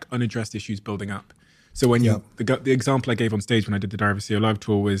defined as like unaddressed issues building up. So when the example I gave on stage when I did the Diary of a CEO Live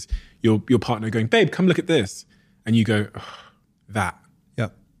tour was your partner going, babe, come look at this. And you go, oh,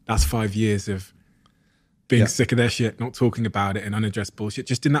 that's 5 years of being sick of their shit, not talking about it, and unaddressed bullshit,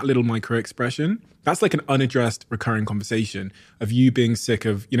 just in that little micro expression. That's like an unaddressed recurring conversation of you being sick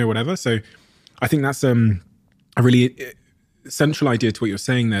of, whatever. So I think that's a really central idea to what you're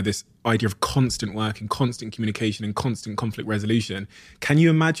saying there, this idea of constant work and constant communication and constant conflict resolution. Can you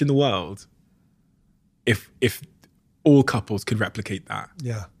imagine the world if all couples could replicate that?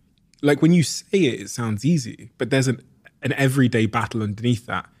 Yeah. Like when you say it sounds easy, but there's an everyday battle underneath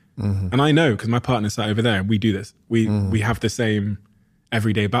that. Mm-hmm. And I know because my partner sat over there and we do this. We have the same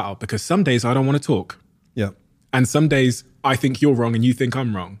everyday battle because some days I don't want to talk. Yeah. And some days I think you're wrong and you think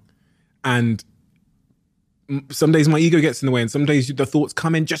I'm wrong. And some days my ego gets in the way, and some days the thoughts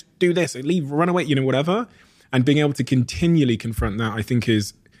come in, just do this, leave, run away, whatever. And being able to continually confront that, I think,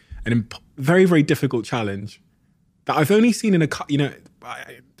 is a very, very difficult challenge that I've only seen in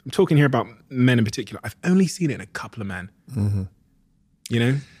I'm talking here about men in particular. I've only seen it in a couple of men.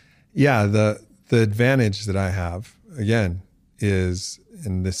 Mm-hmm. Yeah, the advantage that I have, again, is,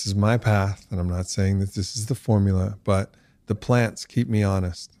 and this is my path, and I'm not saying that this is the formula, but The plants keep me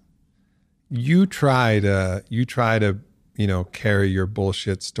honest. You try to, carry your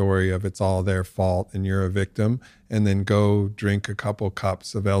bullshit story of it's all their fault and you're a victim, and then go drink a couple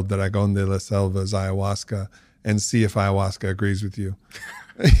cups of El Dragón de la Selva's ayahuasca and see if ayahuasca agrees with you.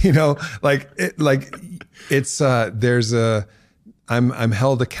 I'm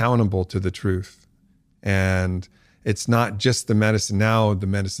held accountable to the truth, and it's not just the medicine. Now the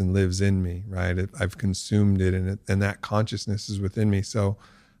medicine lives in me, right? I've consumed it, and that consciousness is within me. So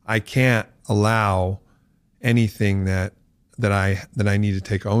I can't allow anything that I need to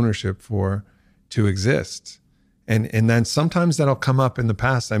take ownership for to exist. And then sometimes that'll come up in the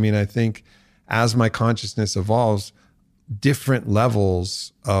past. I mean, I think as my consciousness evolves, different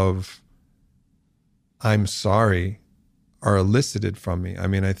levels of I'm sorry are elicited from me. I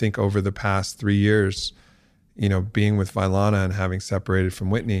mean, I think over the past 3 years, being with Vailana and having separated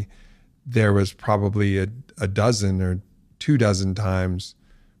from Whitney, there was probably a dozen or 24 times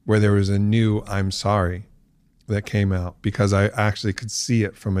where there was a new I'm sorry that came out, because I actually could see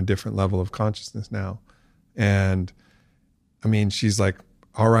it from a different level of consciousness now. And I mean, she's like,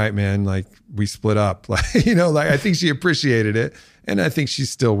 all right, man, like we split up, I think she appreciated it. And I think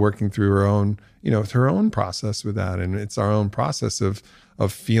she's still working through her own, her own process with that. And it's our own process of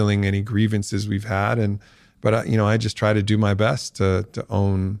feeling any grievances we've had. But I just try to do my best to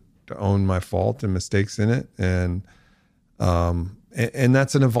own my fault and mistakes in it. And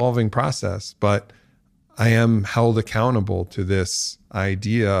that's an evolving process, but I am held accountable to this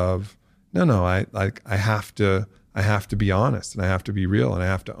idea of, I have to be honest, and I have to be real, and I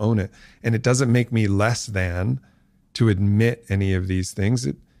have to own it. And it doesn't make me less than to admit any of these things.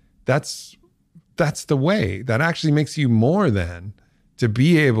 That's the way. That actually makes you more than to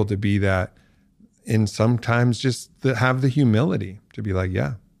be able to be that. And sometimes just have the humility to be like,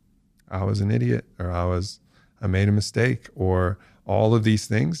 yeah, I was an idiot, or I made a mistake, or all of these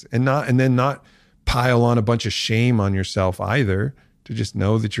things, and then not pile on a bunch of shame on yourself either, to just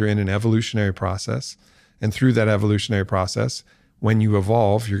know that you're in an evolutionary process. And through that evolutionary process, when you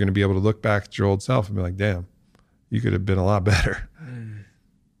evolve, you're going to be able to look back at your old self and be like, damn, you could have been a lot better.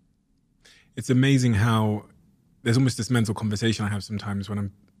 It's amazing how there's almost this mental conversation I have sometimes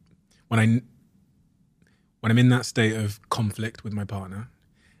when I'm in that state of conflict with my partner,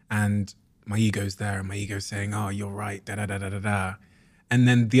 and my ego's there, and my ego's saying, oh, you're right, da da da da da da. And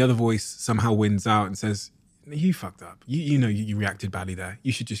then the other voice somehow wins out and says, you fucked up. You reacted badly there.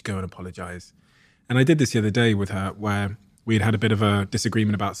 You should just go and apologize. And I did this the other day with her, where we had a bit of a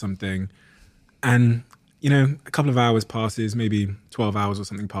disagreement about something. And, a couple of hours passes, maybe 12 hours or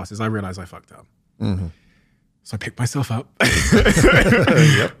something passes. I realize I fucked up. Mm-hmm. So I pick myself up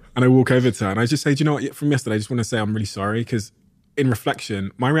Yep. And I walk over to her and I just say, do you know what, from yesterday, I just want to say I'm really sorry, because in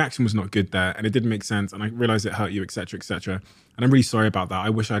reflection, my reaction was not good there, and it didn't make sense, and I realized it hurt you, etc., etc. And I'm really sorry about that. I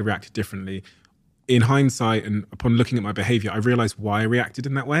wish I'd reacted differently. In hindsight, and upon looking at my behavior, I realized why I reacted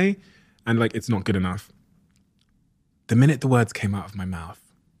in that way, and it's not good enough. The minute the words came out of my mouth,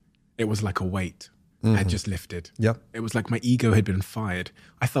 it was like a weight had just lifted. Yep. It was like my ego had been fired.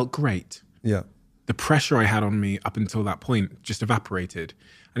 I felt great. Yeah. The pressure I had on me up until that point just evaporated.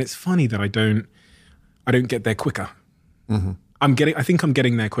 And it's funny that I don't get there quicker. Mm-hmm. I think I'm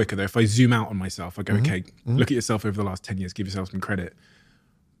getting there quicker though. If I zoom out on myself, I go, okay, look at yourself over the last 10 years, give yourself some credit.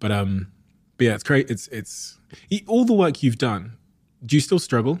 But yeah, it's great. It's all the work you've done. Do you still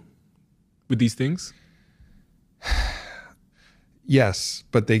struggle with these things? Yes,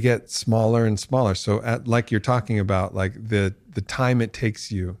 but they get smaller and smaller. So like you're talking about, like the time it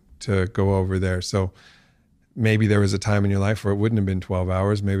takes you to go over there. So maybe there was a time in your life where it wouldn't have been 12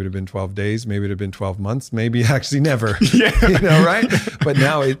 hours. Maybe it'd have been 12 days. Maybe it'd have been 12 months. Maybe actually never, right? But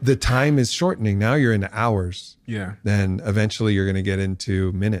now the time is shortening. Now you're into hours. Yeah. Then eventually you're going to get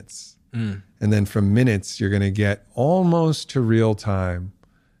into minutes. And then from minutes, you're going to get almost to real time.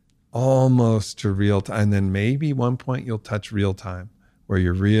 And then maybe one point you'll touch real time, where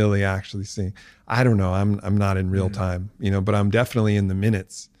you're really actually seeing. I don't know. I'm not in real time, but I'm definitely in the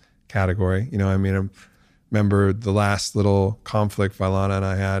minutes category. I remember the last little conflict Vailana and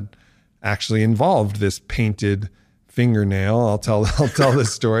I had actually involved this painted fingernail. I'll tell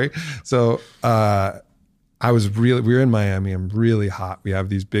this story. So we were in Miami. I'm really hot. We have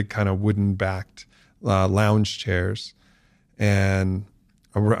these big kind of wooden backed lounge chairs, and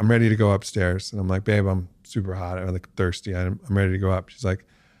I'm ready to go upstairs. And I'm like, babe, I'm super hot. I'm thirsty. I'm ready to go up. She's like,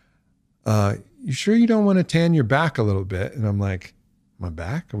 you sure you don't want to tan your back a little bit? And I'm like, my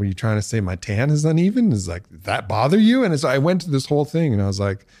back? What are you trying to say? My tan is uneven? Is like, did that bother you? And so I went to this whole thing and I was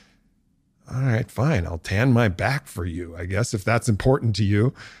like, all right, fine. I'll tan my back for you, I guess, if that's important to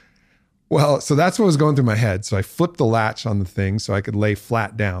you. Well, so that's what was going through my head. So I flipped the latch on the thing so I could lay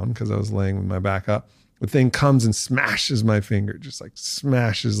flat down because I was laying with my back up. The thing comes and smashes my finger, just like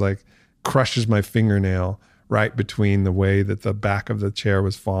smashes, like crushes my fingernail right between the way that the back of the chair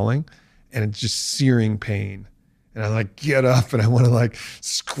was falling. And it's just searing pain. And I like get up and I want to like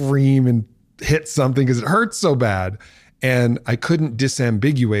scream and hit something because it hurts so bad. And I couldn't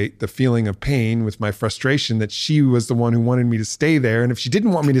disambiguate the feeling of pain with my frustration that she was the one who wanted me to stay there. And if she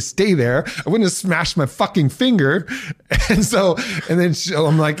didn't want me to stay there, I wouldn't have smashed my fucking finger. And then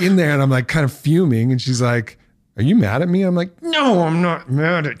I'm like in there and I'm like kind of fuming. And she's like, are you mad at me? I'm like, no, I'm not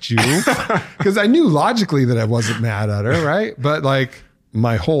mad at you. Because I knew logically that I wasn't mad at her, right? But like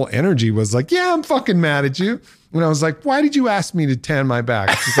my whole energy was like, yeah, I'm fucking mad at you. And I was like, why did you ask me to tan my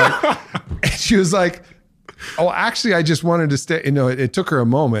back? She's like, and she was like, oh, actually, I just wanted to stay. You know, it took her a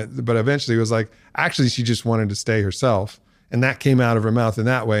moment, but eventually it was like, actually, she just wanted to stay herself. And that came out of her mouth in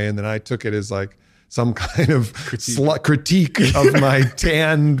that way. And then I took it as like some kind of critique of my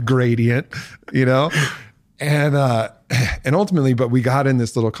tan gradient, you know? And ultimately, but we got in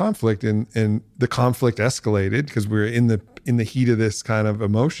this little conflict and the conflict escalated because we were in the heat of this kind of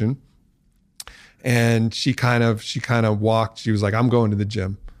emotion. And she kind of walked, she was like, I'm going to the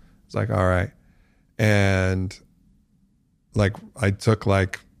gym. I was like, all right. And like, I took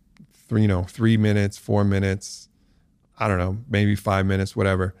like 3 minutes, 4 minutes, I don't know, maybe 5 minutes,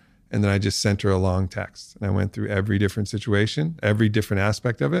 whatever. And then I just sent her a long text. And I went through every different situation, every different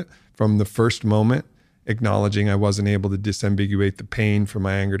aspect of it from the first moment, acknowledging I wasn't able to disambiguate the pain from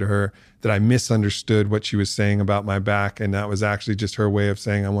my anger to her, that I misunderstood what she was saying about my back. And that was actually just her way of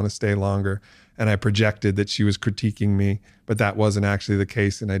saying, I want to stay longer. And I projected that she was critiquing me, but that wasn't actually the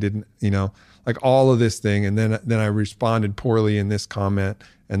case. And I didn't, like all of this thing. And then I responded poorly in this comment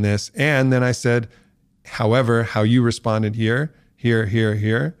and this. And then I said, however, how you responded here,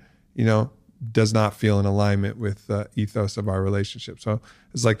 does not feel in alignment with the ethos of our relationship. So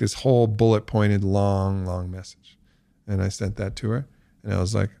it's like this whole bullet pointed, long message. And I sent that to her and I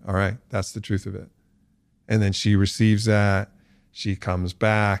was like, all right, that's the truth of it. And then she receives that. She comes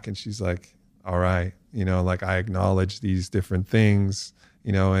back and she's like, all right, like I acknowledge these different things,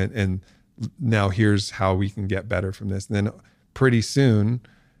 and now here's how we can get better from this. And then pretty soon,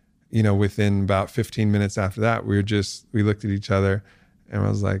 within about 15 minutes after that, we looked at each other and I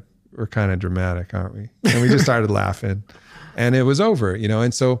was like, we're kind of dramatic, aren't we? And we just started laughing and it was over,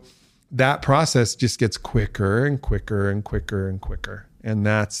 and so that process just gets quicker and quicker and quicker and quicker. And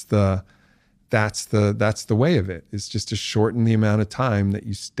that's the way of it, is just to shorten the amount of time that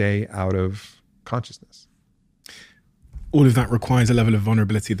you stay out of consciousness. All of that requires a level of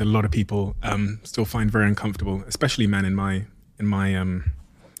vulnerability that a lot of people still find very uncomfortable, especially men in my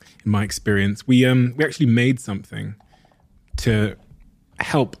experience. We actually made something to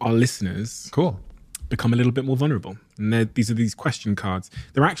help our listeners become a little bit more vulnerable. And these are these question cards.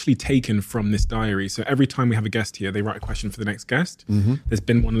 They're actually taken from this diary. So every time we have a guest here, they write a question for the next guest. Mm-hmm. There's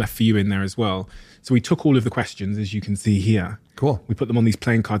been one left for you in there as well. So we took all of the questions, as you can see here. Cool. We put them on these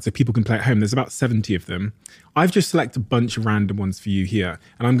playing cards so people can play at home. There's about 70 of them. I've just selected a bunch of random ones for you here.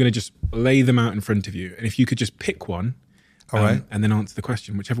 And I'm going to just lay them out in front of you. And if you could just pick one, all right, and then answer the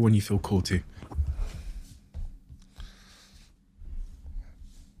question, whichever one you feel called to.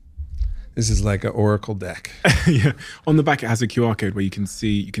 This is like an Oracle deck. Yeah. On the back, it has a QR code where you can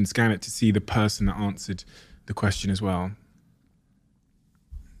scan it to see the person that answered the question as well.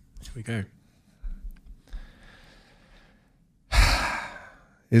 Here we go.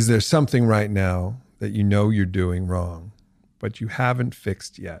 Is there something right now that you know you're doing wrong, but you haven't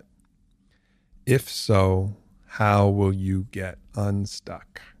fixed yet? If so, how will you get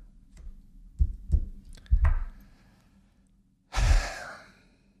unstuck?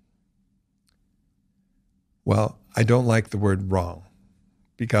 Well, I don't like the word wrong,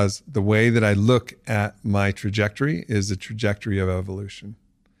 because the way that I look at my trajectory is a trajectory of evolution.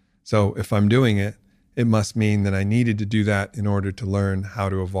 So if I'm doing it, it must mean that I needed to do that in order to learn how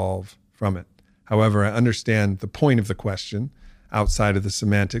to evolve from it. However, I understand the point of the question outside of the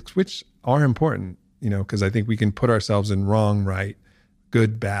semantics, which are important, because I think we can put ourselves in wrong, right,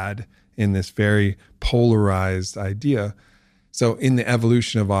 good, bad, in this very polarized idea. So in the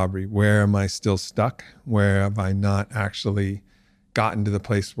evolution of Aubrey, where am I still stuck? Where have I not actually gotten to the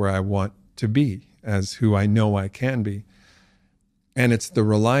place where I want to be as who I know I can be? And it's the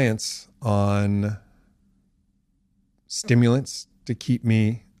reliance on stimulants to keep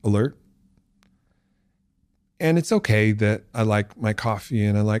me alert. And it's okay that I like my coffee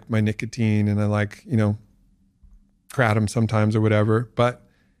and I like my nicotine and I like, kratom sometimes or whatever, but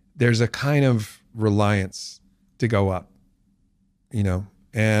there's a kind of reliance to go up.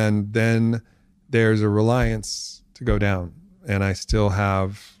 And then there's a reliance to go down. And I still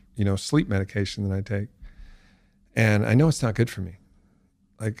have, sleep medication that I take. And I know it's not good for me.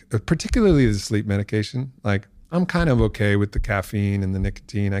 Like, particularly the sleep medication. Like, I'm kind of okay with the caffeine and the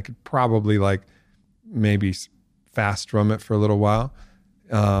nicotine. I could probably maybe fast from it for a little while.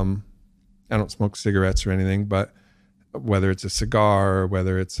 I don't smoke cigarettes or anything, but whether it's a cigar or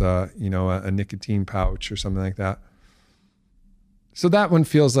whether it's a nicotine pouch or something like that. So that one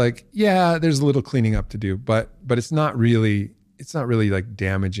feels like, yeah, there's a little cleaning up to do, but it's not really like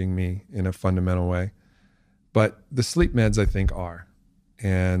damaging me in a fundamental way. But the sleep meds, I think, are,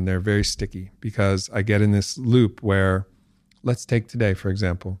 and they're very sticky because I get in this loop where, let's take today, for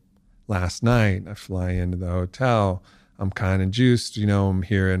example. Last night, I fly into the hotel. I'm kind of juiced. I'm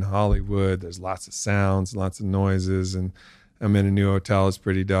here in Hollywood. There's lots of sounds, lots of noises, and I'm in a new hotel. It's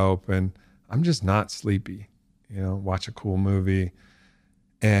pretty dope. And I'm just not sleepy, watch a cool movie.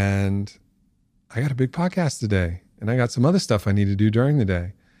 And I got a big podcast today, and I got some other stuff I need to do during the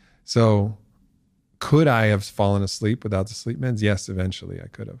day. So could I have fallen asleep without the sleep meds? Yes, eventually I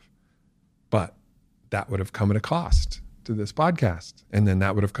could have. But that would have come at a cost to this podcast. And then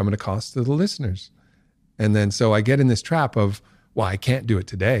that would have come at a cost to the listeners. And then so I get in this trap of, well, I can't do it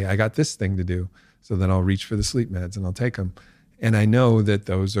today. I got this thing to do. So then I'll reach for the sleep meds and I'll take them. And I know that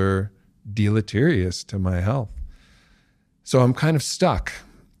those are deleterious to my health. So I'm kind of stuck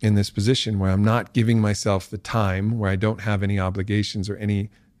in this position where I'm not giving myself the time, where I don't have any obligations or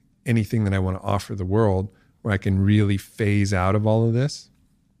anything that I want to offer the world, where I can really phase out of all of this.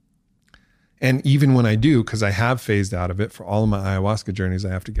 And even when I do, because I have phased out of it for all of my ayahuasca journeys, I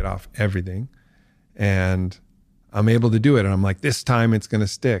have to get off everything. And I'm able to do it. And I'm like, this time it's going to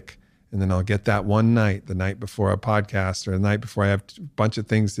stick. And then I'll get that one night, the night before a podcast or the night before I have a bunch of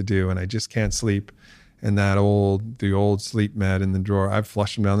things to do and I just can't sleep. And the old sleep med in the drawer, I've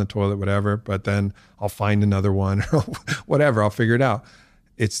flushed them down the toilet, whatever, but then I'll find another one or whatever, I'll figure it out.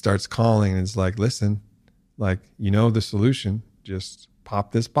 It starts calling and it's like, listen, the solution, just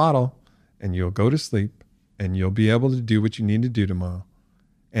pop this bottle and you'll go to sleep and you'll be able to do what you need to do tomorrow.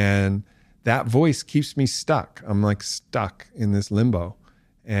 And that voice keeps me stuck. I'm stuck in this limbo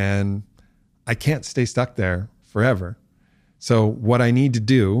and I can't stay stuck there forever. So what I need to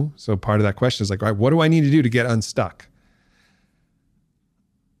do, so part of that question is all right, what do I need to do to get unstuck?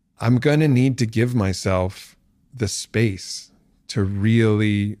 I'm going to need to give myself the space to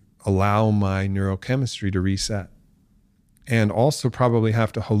really allow my neurochemistry to reset, and also probably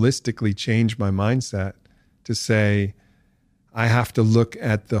have to holistically change my mindset to say, I have to look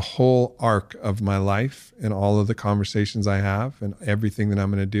at the whole arc of my life and all of the conversations I have and everything that I'm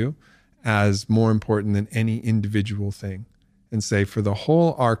going to do as more important than any individual thing. And say, for the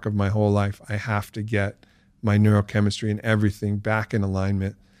whole arc of my whole life, I have to get my neurochemistry and everything back in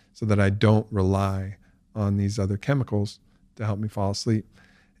alignment so that I don't rely on these other chemicals to help me fall asleep.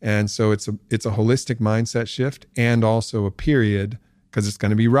 And so it's a holistic mindset shift, and also a period, because it's going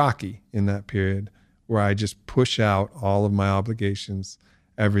to be rocky in that period, where I just push out all of my obligations,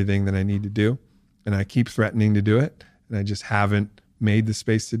 everything that I need to do. And I keep threatening to do it, and I just haven't made the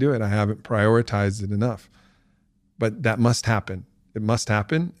space to do it. I haven't prioritized it enough. But that must happen. It must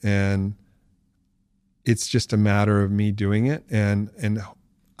happen. And it's just a matter of me doing it. And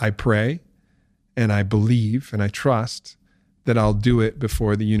I pray and I believe and I trust that I'll do it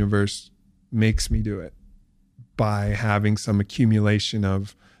before the universe makes me do it, by having some accumulation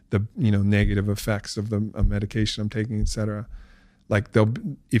of the negative effects of the medication I'm taking, et cetera.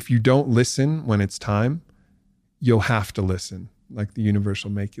 If you don't listen when it's time, you'll have to listen. The universe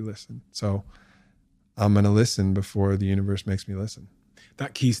will make you listen. So I'm going to listen before the universe makes me listen.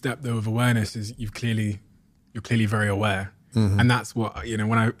 That key step, though, of awareness is you're clearly very aware. Mm-hmm. And that's what,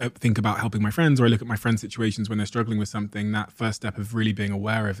 when I think about helping my friends, or I look at my friends' situations when they're struggling with something, that first step of really being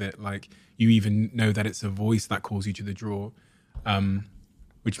aware of it, you even know that it's a voice that calls you to the drawer,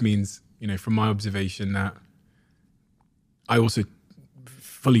 which means, from my observation, that I also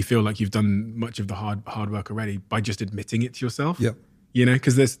fully feel like you've done much of the hard work already by just admitting it to yourself. Yep.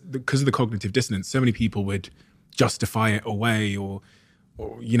 Because of the cognitive dissonance, so many people would justify it away or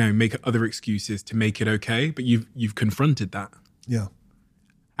make other excuses to make it okay. But you've confronted that. Yeah.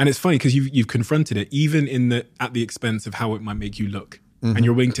 And it's funny because you've confronted it, even at the expense of how it might make you look. Mm-hmm. And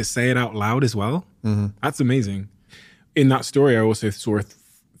you're willing to say it out loud as well. Mm-hmm. That's amazing. In that story, I also saw a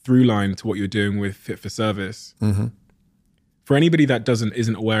through line to what you're doing with Fit for Service. Mm-hmm. For anybody that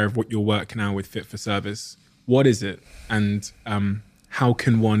isn't aware of what your work now with Fit for Service, what is it? And how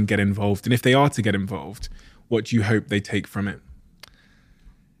can one get involved? And if they are to get involved, what do you hope they take from it?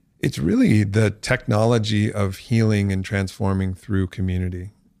 It's really the technology of healing and transforming through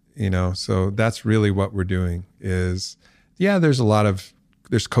community, so that's really what we're doing is,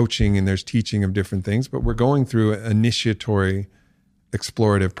 there's coaching and there's teaching of different things, but we're going through initiatory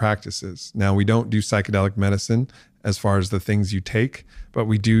explorative practices. Now, we don't do psychedelic medicine as far as the things you take, but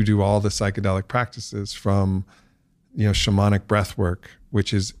we do all the psychedelic practices from, shamanic breath work,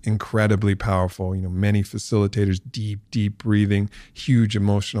 which is incredibly powerful. Many facilitators, deep breathing, huge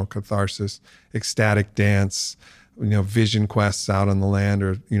emotional catharsis, ecstatic dance, vision quests out on the land,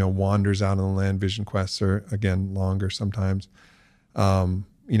 or, wanders out on the land. Vision quests are, again, longer sometimes. Temescal,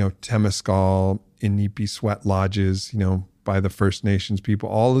 Inipi sweat lodges, by the First Nations people,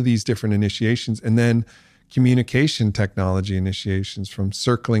 all of these different initiations. And then communication technology initiations, from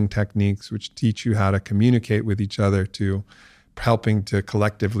circling techniques, which teach you how to communicate with each other, to helping to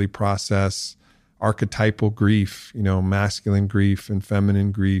collectively process archetypal grief, masculine grief and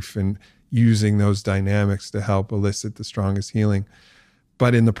feminine grief, and using those dynamics to help elicit the strongest healing.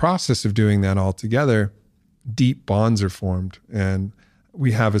 But in the process of doing that all together, deep bonds are formed. And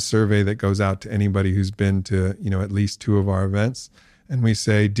we have a survey that goes out to anybody who's been to, at least 2 of our events. And we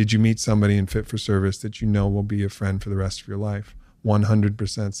say, did you meet somebody in Fit for Service that will be a friend for the rest of your life?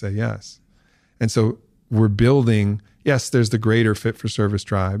 100% say yes. And so we're building, yes, there's the greater Fit for Service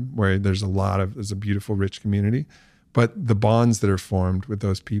tribe where there's a beautiful, rich community, but the bonds that are formed with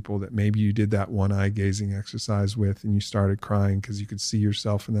those people that maybe you did that one eye gazing exercise with and you started crying because you could see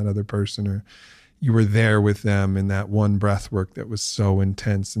yourself in that other person, or you were there with them in that one breath work that was so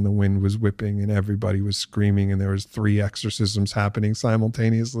intense and the wind was whipping and everybody was screaming and there was 3 exorcisms happening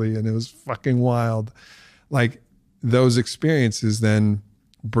simultaneously and it was fucking wild. Like, those experiences then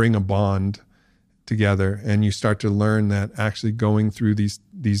bring a bond together, and you start to learn that actually going through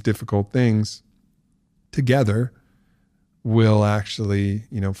these difficult things together will actually,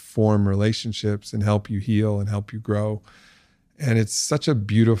 form relationships and help you heal and help you grow. And it's such a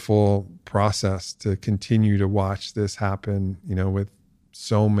beautiful process to continue to watch this happen, with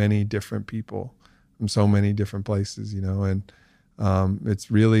so many different people from so many different places, and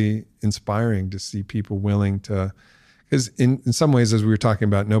it's really inspiring to see people willing to, because in some ways, as we were talking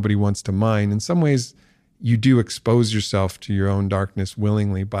about, nobody wants to mine. In some ways, you do expose yourself to your own darkness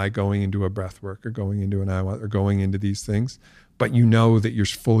willingly by going into a breath work or going into an ayahuasca or going into these things, but that you're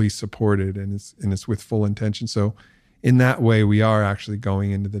fully supported and it's with full intention. So in that way, we are actually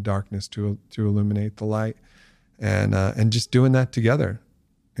going into the darkness to illuminate the light, and just doing that together.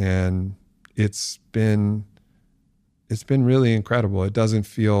 And it's been really incredible. It doesn't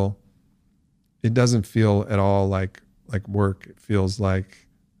feel at all like work. It feels like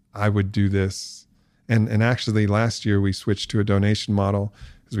I would do this. And actually, last year we switched to a donation model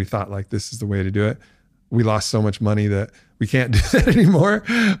because we thought this is the way to do it. We lost so much money that we can't do that anymore.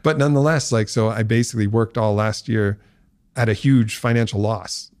 But nonetheless, so I basically worked all last year at a huge financial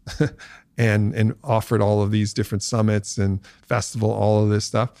loss and offered all of these different summits and festival, all of this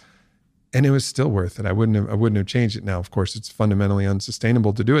stuff. And it was still worth it. I wouldn't have changed it. Now, of course, it's fundamentally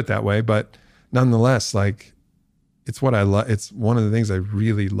unsustainable to do it that way, but nonetheless, it's what I love. It's one of the things I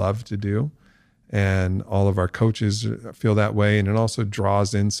really love to do. And all of our coaches feel that way. And it also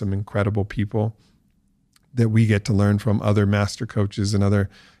draws in some incredible people that we get to learn from, other master coaches and other,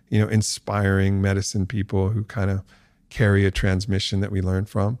 inspiring medicine people who kind of carry a transmission that we learn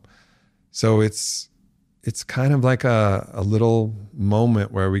from. So it's kind of like a little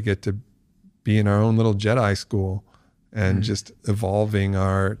moment where we get to be in our own little Jedi school and just evolving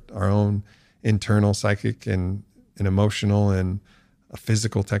our own internal psychic and emotional and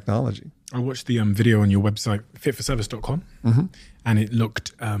physical technology. I watched the video on your website, fitforservice.com, and it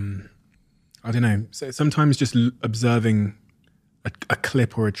looked, I don't know, so sometimes just observing a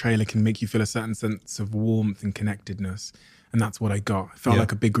clip or a trailer can make you feel a certain sense of warmth and connectedness. And that's what I got. I felt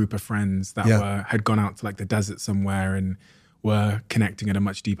like a big group of friends that had gone out to the desert somewhere and were connecting at a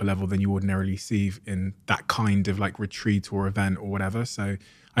much deeper level than you ordinarily see in that kind of retreat or event or whatever. So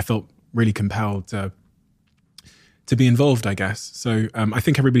I felt really compelled to be involved, I guess. So I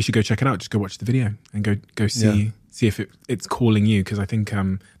think everybody should go check it out. Just go watch the video and go see if it's calling you, because I think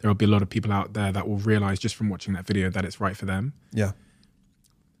there will be a lot of people out there that will realize just from watching that video that it's right for them. Yeah.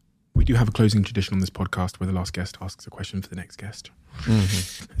 We do have a closing tradition on this podcast where the last guest asks a question for the next guest.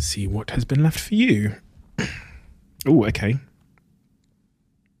 Let's see what has been left for you. Oh, okay.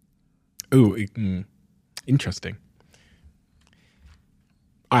 Oh, interesting.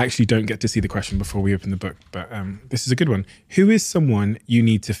 I actually don't get to see the question before we open the book, but this is a good one. Who is someone you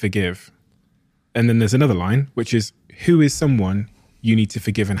need to forgive? And then there's another line, which is, who is someone you need to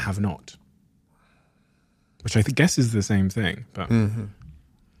forgive and have not? Which I guess is the same thing. But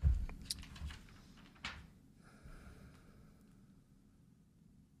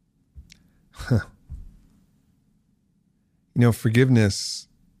Forgiveness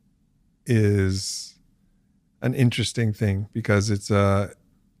is an interesting thing because it's a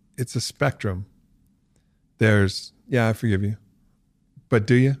spectrum. There's, I forgive you. But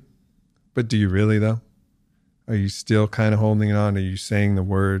do you? But do you really though? Are you still kind of holding on? Are you saying the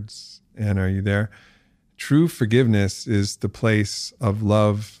words and are you there? True forgiveness is the place of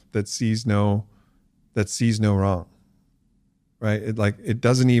love that sees no wrong, right? It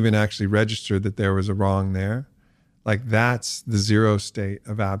doesn't even actually register that there was a wrong there. Like that's the zero state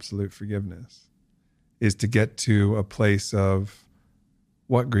of absolute forgiveness, is to get to a place of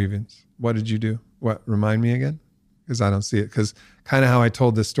what grievance? What did you do? What, remind me again? Because I don't see it. Because kind of how I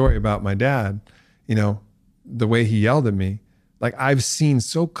told this story about my dad, the way he yelled at me, like I've seen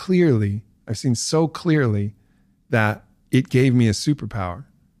so clearly that it gave me a superpower,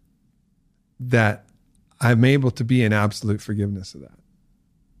 that I'm able to be in absolute forgiveness of that.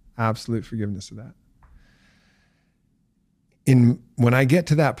 Absolute forgiveness of that. When I get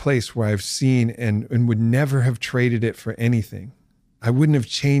to that place where I've seen and would never have traded it for anything, I wouldn't have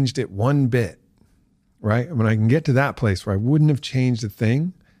changed it one bit, right? When I can get to that place where I wouldn't have changed a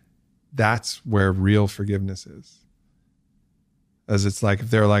thing, that's where real forgiveness is. As it's like, if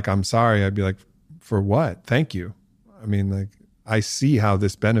they're like, I'm sorry, I'd be like, for what? Thank you. I mean, like, I see how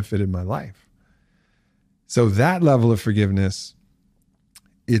this benefited my life. So that level of forgiveness,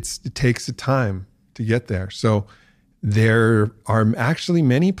 it takes a time to get there. So there are actually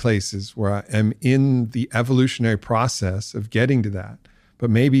many places where I am in the evolutionary process of getting to that,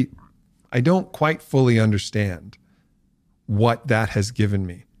 but maybe I don't quite fully understand what that has given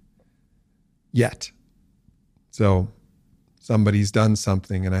me yet. So somebody's done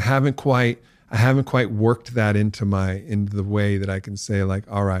something and I haven't quite worked that into the way that I can say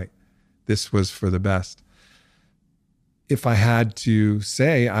like, all right, this was for the best. If I had to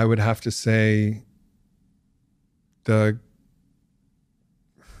say, I would have to say the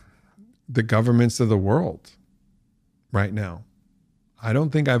governments of the world right now. I don't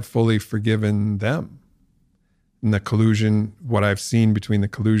think I've fully forgiven them. And the collusion, what I've seen between the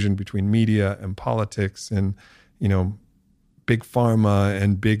collusion between media and politics and, big pharma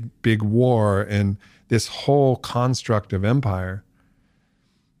and big war and this whole construct of empire.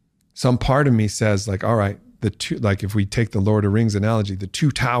 Some part of me says like, all right, if we take the Lord of the Rings analogy, the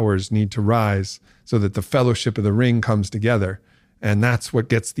two towers need to rise so that the fellowship of the ring comes together. And that's what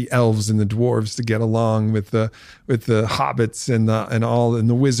gets the elves and the dwarves to get along with the hobbits and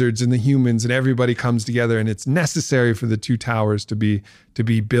the wizards and the humans, and everybody comes together. And it's necessary for the two towers to be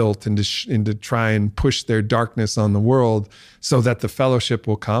built and to try and push their darkness on the world so that the fellowship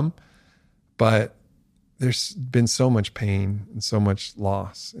will come. But there's been so much pain and so much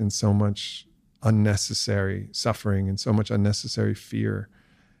loss and so much unnecessary suffering and so much unnecessary fear.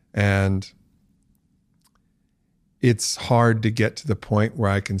 And it's hard to get to the point where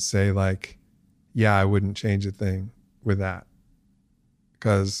I can say like, yeah, I wouldn't change a thing with that.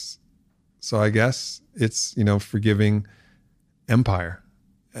 So I guess it's, forgiving empire.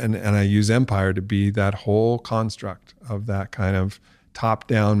 And I use empire to be that whole construct of that kind of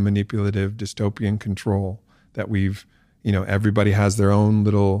top-down manipulative dystopian control that we've, everybody has their own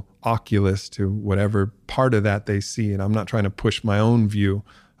little oculus to whatever part of that they see. And I'm not trying to push my own view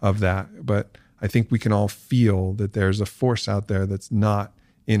of that, but I think we can all feel that there's a force out there that's not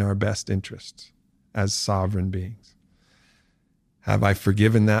in our best interests as sovereign beings. Have I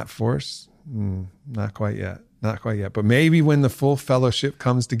forgiven that force? Not quite yet. Not quite yet. But maybe when the full fellowship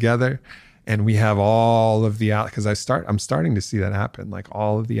comes together and we have all of the, because I'm starting to see that happen. Like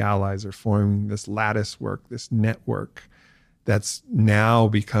all of the allies are forming this lattice work, this network that's now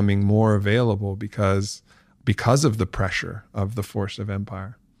becoming more available because of the pressure of the force of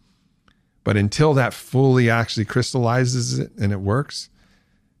empire. But until that fully actually crystallizes it and it works,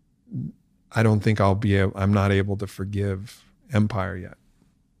 I don't think I'm not able to forgive empire yet.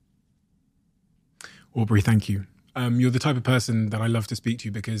 Aubrey, thank you. You're the type of person that I love to speak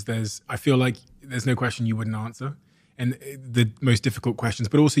to because I feel like there's no question you wouldn't answer, and the most difficult questions,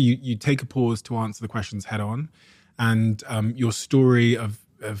 but also you take a pause to answer the questions head on. And your story of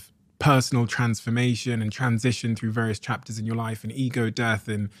personal transformation and transition through various chapters in your life and ego death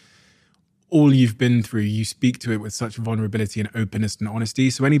and all you've been through, you speak to it with such vulnerability and openness and honesty.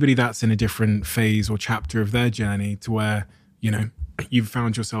 So anybody that's in a different phase or chapter of their journey to where, you've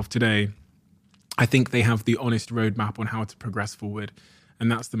found yourself today, I think they have the honest roadmap on how to progress forward. And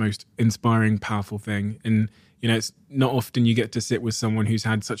that's the most inspiring, powerful thing. And, it's not often you get to sit with someone who's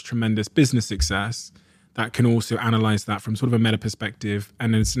had such tremendous business success that can also analyze that from sort of a meta perspective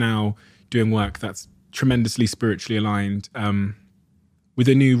and is now doing work that's tremendously spiritually aligned, with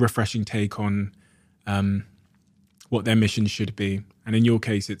a new refreshing take on what their mission should be. And in your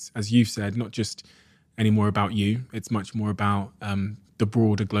case, it's, as you've said, not just anymore about you. It's much more about the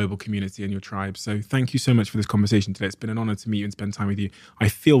broader global community and your tribe. So thank you so much for this conversation today. It's been an honor to meet you and spend time with you. I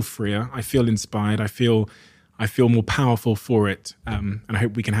feel freer. I feel inspired. I feel more powerful for it. And I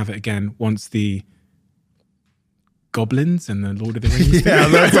hope we can have it again once the goblins and the Lord of the Rings. Yeah,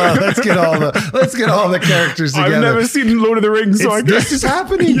 let's get all the characters together. I've never seen Lord of the Rings, so this is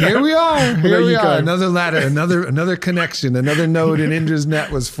happening. Yeah. Here we are. There you go. Another ladder, another connection, another node in Indra's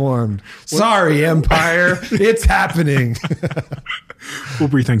net was formed. Sorry, Empire, it's happening.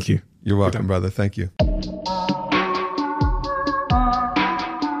 Aubrey, thank you. You're welcome, brother. Thank you.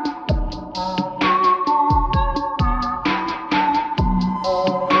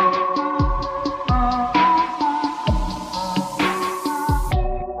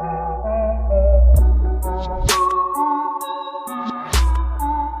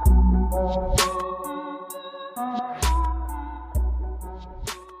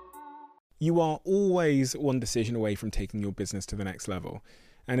 You are always one decision away from taking your business to the next level.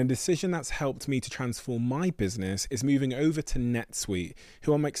 And a decision that's helped me to transform my business is moving over to NetSuite,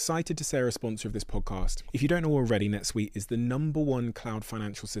 who I'm excited to say are a sponsor of this podcast. If you don't know already, NetSuite is the #1 cloud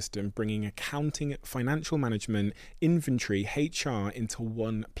financial system, bringing accounting, financial management, inventory, HR into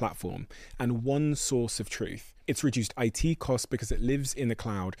one platform and one source of truth. It's reduced IT costs because it lives in the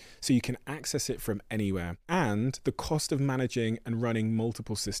cloud, so you can access it from anywhere. And the cost of managing and running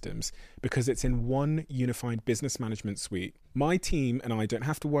multiple systems because it's in one unified business management suite. My team and I don't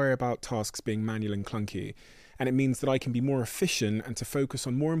have to worry about tasks being manual and clunky. And it means that I can be more efficient and to focus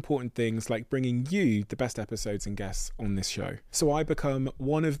on more important things like bringing you the best episodes and guests on this show. So I become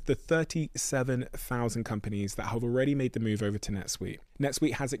one of the 37,000 companies that have already made the move over to NetSuite.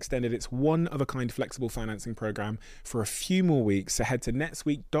 NetSuite has extended its one-of-a-kind flexible financing program for a few more weeks. So head to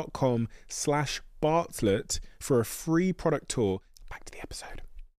netsuite.com/Bartlett for a free product tour. Back to the episode.